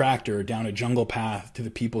behind a tractor down a jungle path to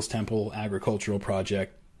the People's Temple Agricultural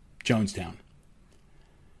Project, Jonestown.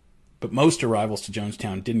 But most arrivals to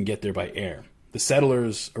Jonestown didn't get there by air. The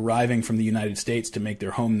settlers arriving from the United States to make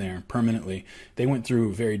their home there permanently, they went through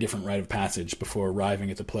a very different rite of passage before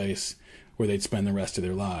arriving at the place where they'd spend the rest of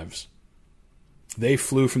their lives. They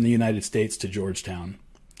flew from the United States to Georgetown,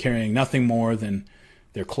 carrying nothing more than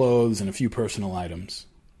their clothes and a few personal items,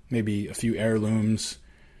 maybe a few heirlooms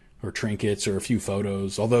or trinkets or a few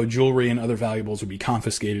photos, although jewelry and other valuables would be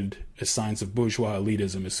confiscated as signs of bourgeois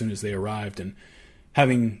elitism as soon as they arrived, and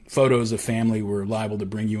having photos of family were liable to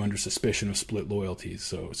bring you under suspicion of split loyalties,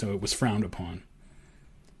 so it was frowned upon.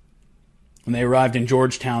 When they arrived in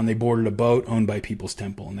Georgetown, they boarded a boat owned by People's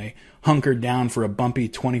Temple, and they hunkered down for a bumpy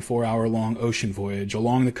 24-hour-long ocean voyage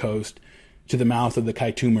along the coast to the mouth of the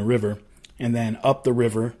Kaituma River, and then up the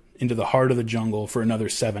river into the heart of the jungle for another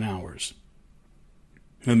 7 hours.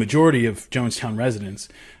 The majority of Jonestown residents,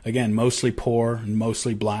 again, mostly poor and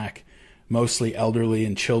mostly black, mostly elderly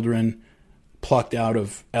and children, plucked out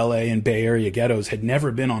of L.A. and Bay Area ghettos, had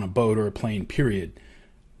never been on a boat or a plane, period,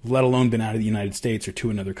 let alone been out of the United States or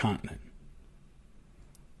to another continent.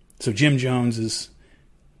 So Jim Jones is,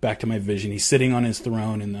 back to my vision, he's sitting on his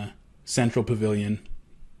throne in the central pavilion,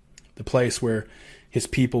 the place where his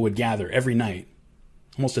people would gather every night.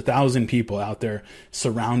 Almost 1,000 people out there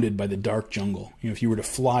surrounded by the dark jungle. You know, if you were to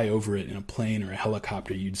fly over it in a plane or a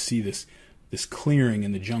helicopter, you'd see this clearing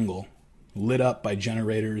in the jungle lit up by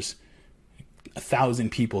generators.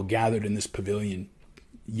 1,000 people gathered in this pavilion,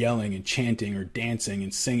 yelling and chanting or dancing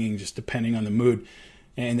and singing, just depending on the mood.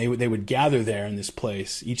 And they would gather there in this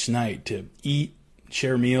place each night to eat,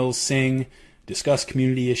 share meals, sing, discuss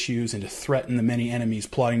community issues, and to threaten the many enemies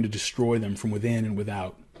plotting to destroy them from within and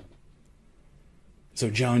without. So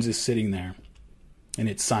Jones is sitting there, and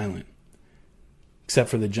it's silent, except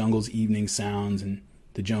for the jungle's evening sounds and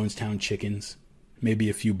the Jonestown chickens, maybe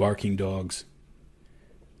a few barking dogs.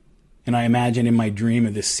 And I imagine in my dream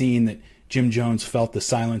of this scene that Jim Jones felt the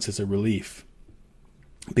silence as a relief,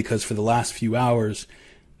 because for the last few hours,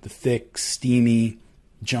 the thick, steamy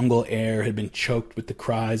jungle air had been choked with the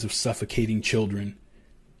cries of suffocating children,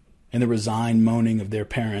 and the resigned moaning of their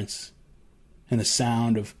parents, and the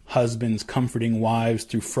sound of husbands comforting wives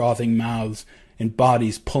through frothing mouths and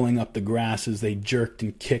bodies pulling up the grass as they jerked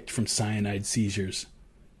and kicked from cyanide seizures.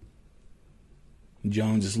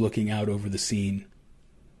 Jones is looking out over the scene.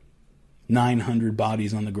 900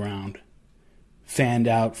 bodies on the ground, fanned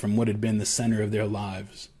out from what had been the center of their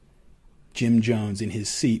lives. Jim Jones in his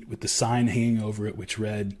seat with the sign hanging over it which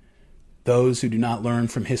read, "Those who do not learn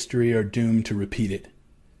from history are doomed to repeat it."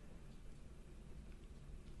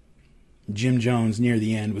 Jim Jones, near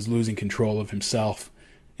the end, was losing control of himself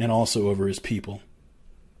and also over his people.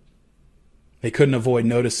 They couldn't avoid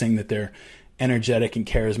noticing that their energetic and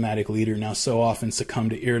charismatic leader now so often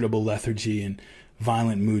succumbed to irritable lethargy and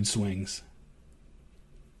violent mood swings.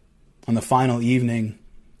 On the final evening,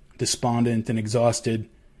 despondent and exhausted,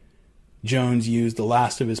 Jones used the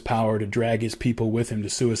last of his power to drag his people with him to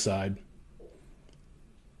suicide,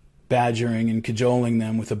 badgering and cajoling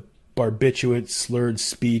them with a barbiturate, slurred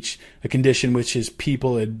speech, a condition which his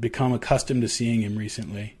people had become accustomed to seeing him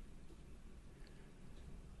recently.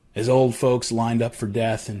 As old folks lined up for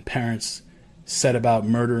death and parents set about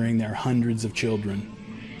murdering their hundreds of children,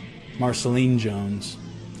 Marceline Jones,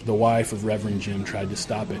 the wife of Reverend Jim, tried to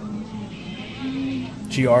stop it.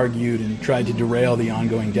 She argued and tried to derail the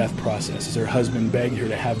ongoing death process as her husband begged her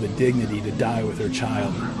to have the dignity to die with her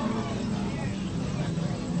child.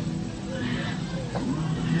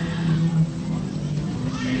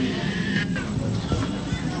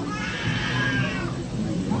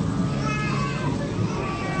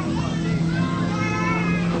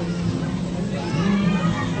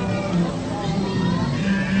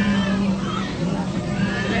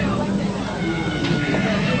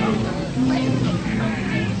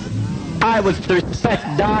 With respect,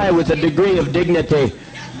 die with a degree of dignity.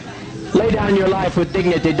 Lay down your life with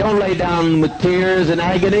dignity. Don't lay down with tears and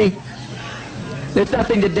agony. There's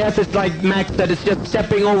nothing to death. It's like Max said, it's just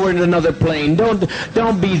stepping over into another plane.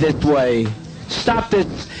 Don't be this way. Stop this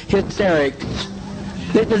hysterics.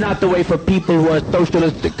 This is not the way for people who are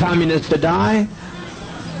socialist, communists to die.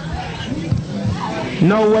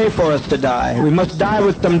 No way for us to die. We must die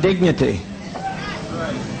with some dignity.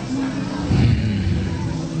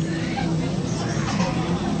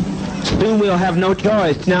 Soon we'll have no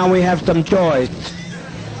choice. Now we have some choice.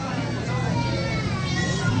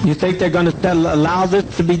 You think they're going to allow this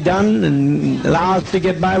to be done and allow us to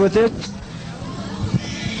get by with this?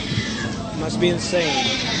 Must be insane.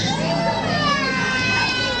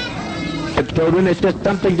 Children, it's just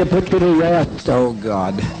something to put you to rest. Oh,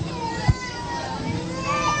 God.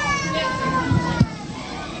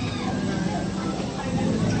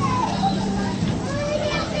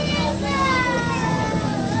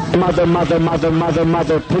 Mother, mother, mother, mother,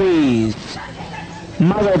 mother, please.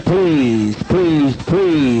 Mother, please, please,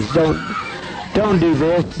 please, don't do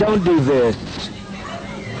this, don't do this.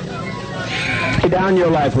 Lay down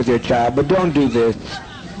your life with your child, but don't do this.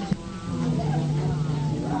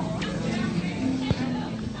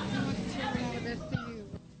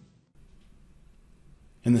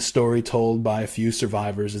 And the story told by a few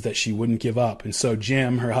survivors is that she wouldn't give up, and so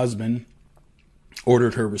Jim, her husband,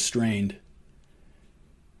 ordered her restrained.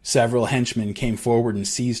 Several henchmen came forward and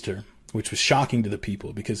seized her, which was shocking to the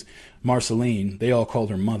people because Marceline, they all called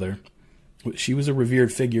her mother, she was a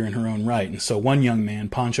revered figure in her own right, and so one young man,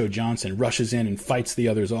 Pancho Johnson, rushes in and fights the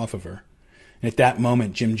others off of her. And at that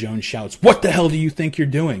moment, Jim Jones shouts, "What the hell do you think you're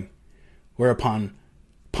doing?" Whereupon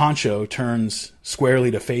Pancho turns squarely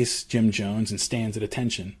to face Jim Jones and stands at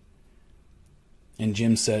attention. And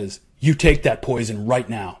Jim says, "You take that poison right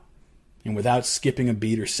now." And without skipping a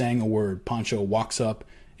beat or saying a word, Pancho walks up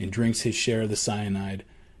and drinks his share of the cyanide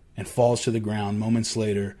and falls to the ground moments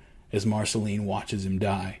later as Marceline watches him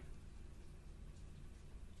die.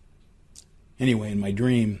 Anyway, in my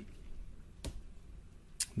dream,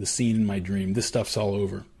 the scene in my dream, this stuff's all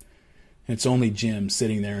over. And it's only Jim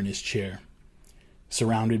sitting there in his chair,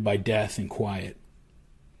 surrounded by death and quiet.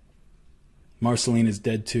 Marceline is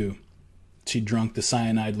dead too. She drunk the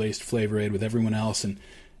cyanide-laced Flavor Aid with everyone else, and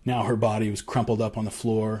now her body was crumpled up on the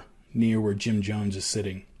floor near where Jim Jones is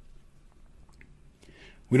sitting.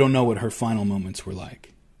 We don't know what her final moments were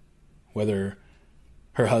like, whether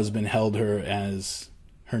her husband held her as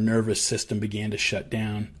her nervous system began to shut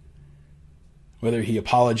down, whether he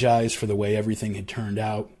apologized for the way everything had turned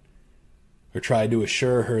out, or tried to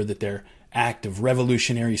assure her that their act of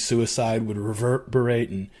revolutionary suicide would reverberate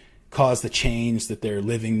and cause the change that their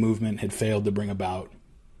living movement had failed to bring about,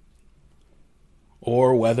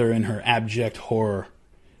 or whether in her abject horror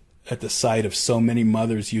at the sight of so many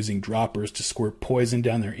mothers using droppers to squirt poison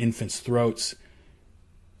down their infants' throats,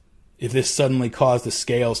 if this suddenly caused the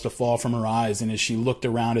scales to fall from her eyes, and as she looked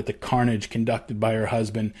around at the carnage conducted by her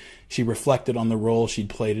husband, she reflected on the role she'd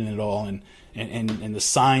played in it all, and the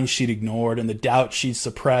signs she'd ignored, and the doubts she'd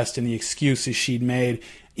suppressed, and the excuses she'd made,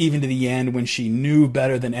 even to the end when she knew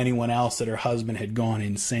better than anyone else that her husband had gone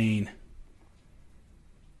insane.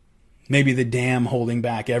 Maybe the dam holding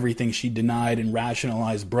back everything she denied and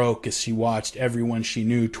rationalized broke as she watched everyone she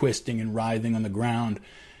knew twisting and writhing on the ground,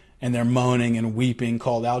 and their moaning and weeping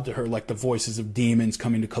called out to her like the voices of demons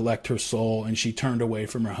coming to collect her soul, and she turned away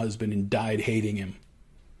from her husband and died hating him.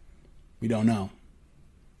 We don't know.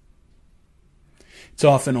 It's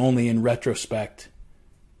often only in retrospect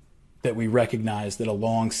that we recognize that a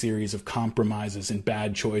long series of compromises and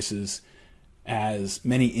bad choices as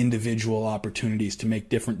many individual opportunities to make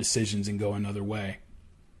different decisions and go another way.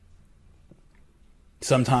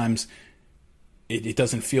 Sometimes it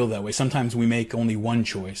doesn't feel that way. Sometimes we make only one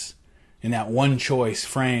choice, and that one choice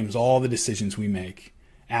frames all the decisions we make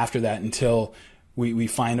after that until we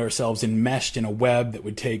find ourselves enmeshed in a web that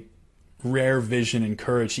would take rare vision and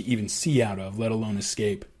courage to even see out of, let alone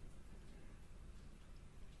escape.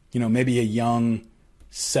 Maybe a young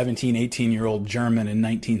 17, 18-year-old German in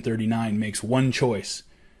 1939 makes one choice,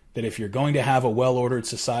 that if you're going to have a well-ordered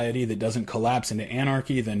society that doesn't collapse into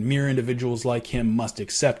anarchy, then mere individuals like him must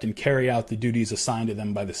accept and carry out the duties assigned to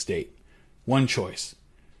them by the state. One choice.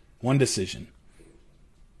 One decision.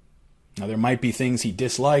 Now, there might be things he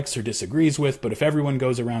dislikes or disagrees with, but if everyone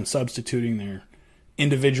goes around substituting their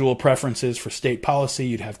individual preferences for state policy,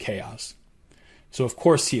 you'd have chaos. So, of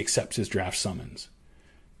course, he accepts his draft summons.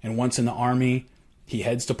 And once in the army, he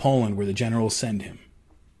heads to Poland where the generals send him.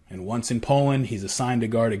 And once in Poland, he's assigned to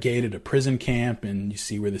guard a gate at a prison camp, and you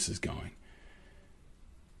see where this is going.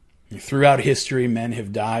 And throughout history, men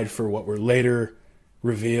have died for what were later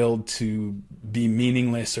revealed to be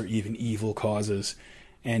meaningless or even evil causes,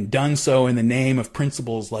 and done so in the name of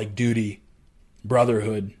principles like duty,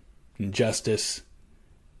 brotherhood, and justice.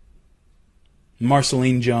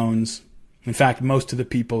 Marceline Jones, in fact, most of the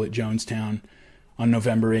people at Jonestown on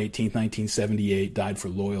November 18, 1978, died for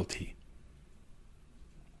loyalty.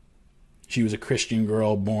 She was a Christian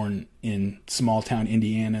girl born in small-town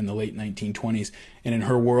Indiana in the late 1920s, and in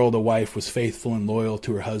her world, a wife was faithful and loyal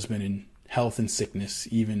to her husband in health and sickness,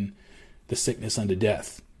 even the sickness unto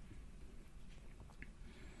death.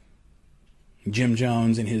 Jim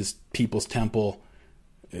Jones and his People's Temple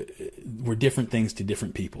were different things to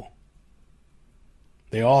different people.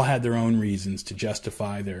 They all had their own reasons to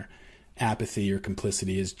justify their apathy or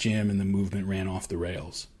complicity as Jim and the movement ran off the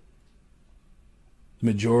rails. The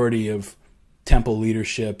majority of Temple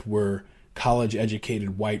leadership were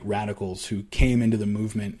college-educated white radicals who came into the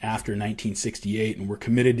movement after 1968 and were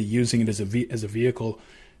committed to using it as a vehicle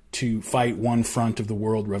to fight one front of the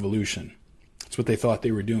world revolution. That's what they thought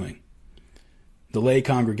they were doing. The lay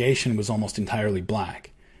congregation was almost entirely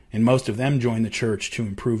black, and most of them joined the church to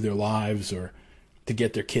improve their lives or to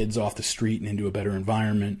get their kids off the street and into a better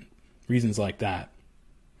environment. Reasons like that.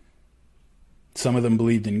 Some of them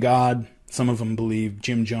believed in God. Some of them believed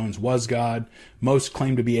Jim Jones was God. Most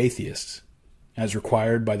claimed to be atheists, as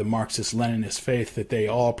required by the Marxist-Leninist faith that they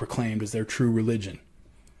all proclaimed as their true religion.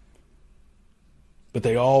 But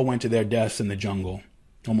they all went to their deaths in the jungle,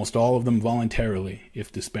 almost all of them voluntarily,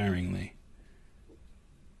 if despairingly.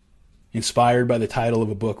 Inspired by the title of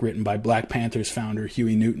a book written by Black Panthers founder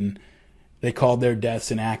Huey Newton, they called their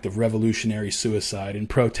deaths an act of revolutionary suicide in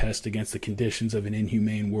protest against the conditions of an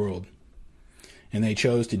inhumane world. And they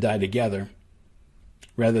chose to die together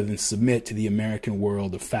rather than submit to the American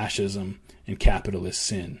world of fascism and capitalist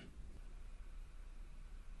sin.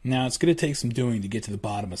 Now, it's going to take some doing to get to the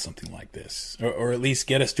bottom of something like this, or at least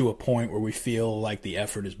get us to a point where we feel like the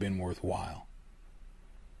effort has been worthwhile.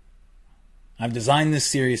 I've designed this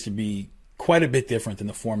series to be quite a bit different than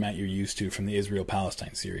the format you're used to from the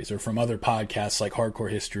Israel-Palestine series or from other podcasts like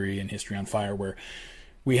Hardcore History and History on Fire, where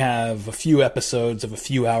we have a few episodes of a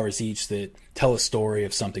few hours each that tell a story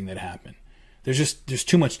of something that happened. There's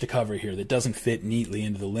too much to cover here that doesn't fit neatly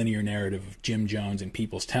into the linear narrative of Jim Jones and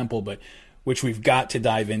People's Temple, but which we've got to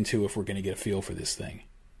dive into if we're going to get a feel for this thing.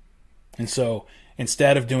 And so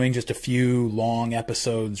instead of doing just a few long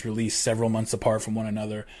episodes released several months apart from one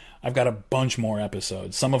another, I've got a bunch more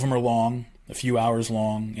episodes. Some of them are long, a few hours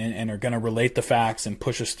long, and are going to relate the facts and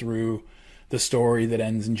push us through the story that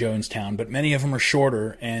ends in Jonestown. But many of them are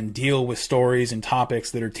shorter and deal with stories and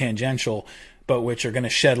topics that are tangential, but which are going to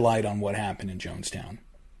shed light on what happened in Jonestown.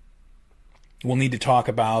 We'll need to talk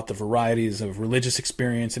about the varieties of religious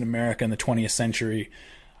experience in America in the 20th century.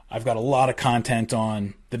 I've got a lot of content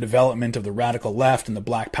on the development of the radical left and the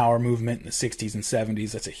Black Power movement in the 60s and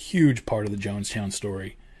 70s. That's a huge part of the Jonestown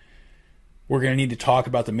story. We're going to need to talk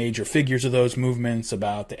about the major figures of those movements,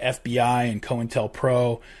 about the FBI and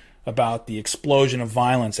COINTELPRO, about the explosion of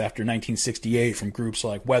violence after 1968 from groups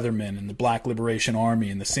like Weathermen and the Black Liberation Army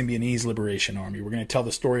and the Symbionese Liberation Army. We're going to tell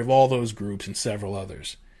the story of all those groups and several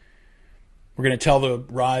others. We're going to tell the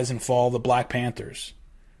rise and fall of the Black Panthers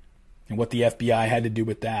and what the FBI had to do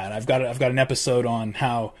with that. I've got an episode on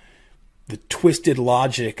how the twisted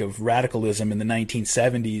logic of radicalism in the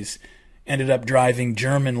 1970s ended up driving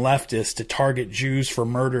German leftists to target Jews for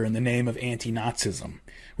murder in the name of anti-Nazism.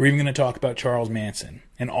 We're even going to talk about Charles Manson.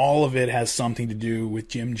 And all of it has something to do with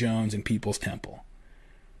Jim Jones and People's Temple.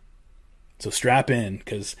 So strap in,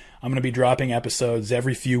 because I'm going to be dropping episodes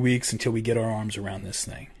every few weeks until we get our arms around this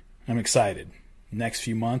thing. I'm excited. The next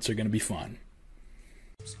few months are going to be fun.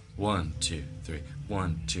 1, 2, 3.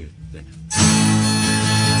 1, 2, 3.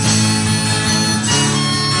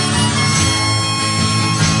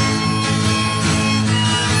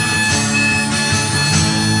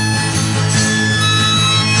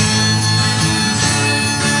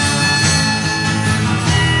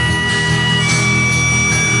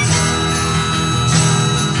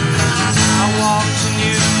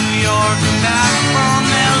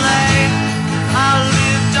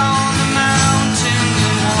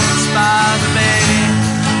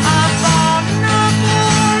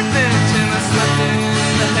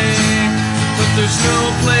 There's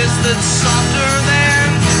no place that's softer than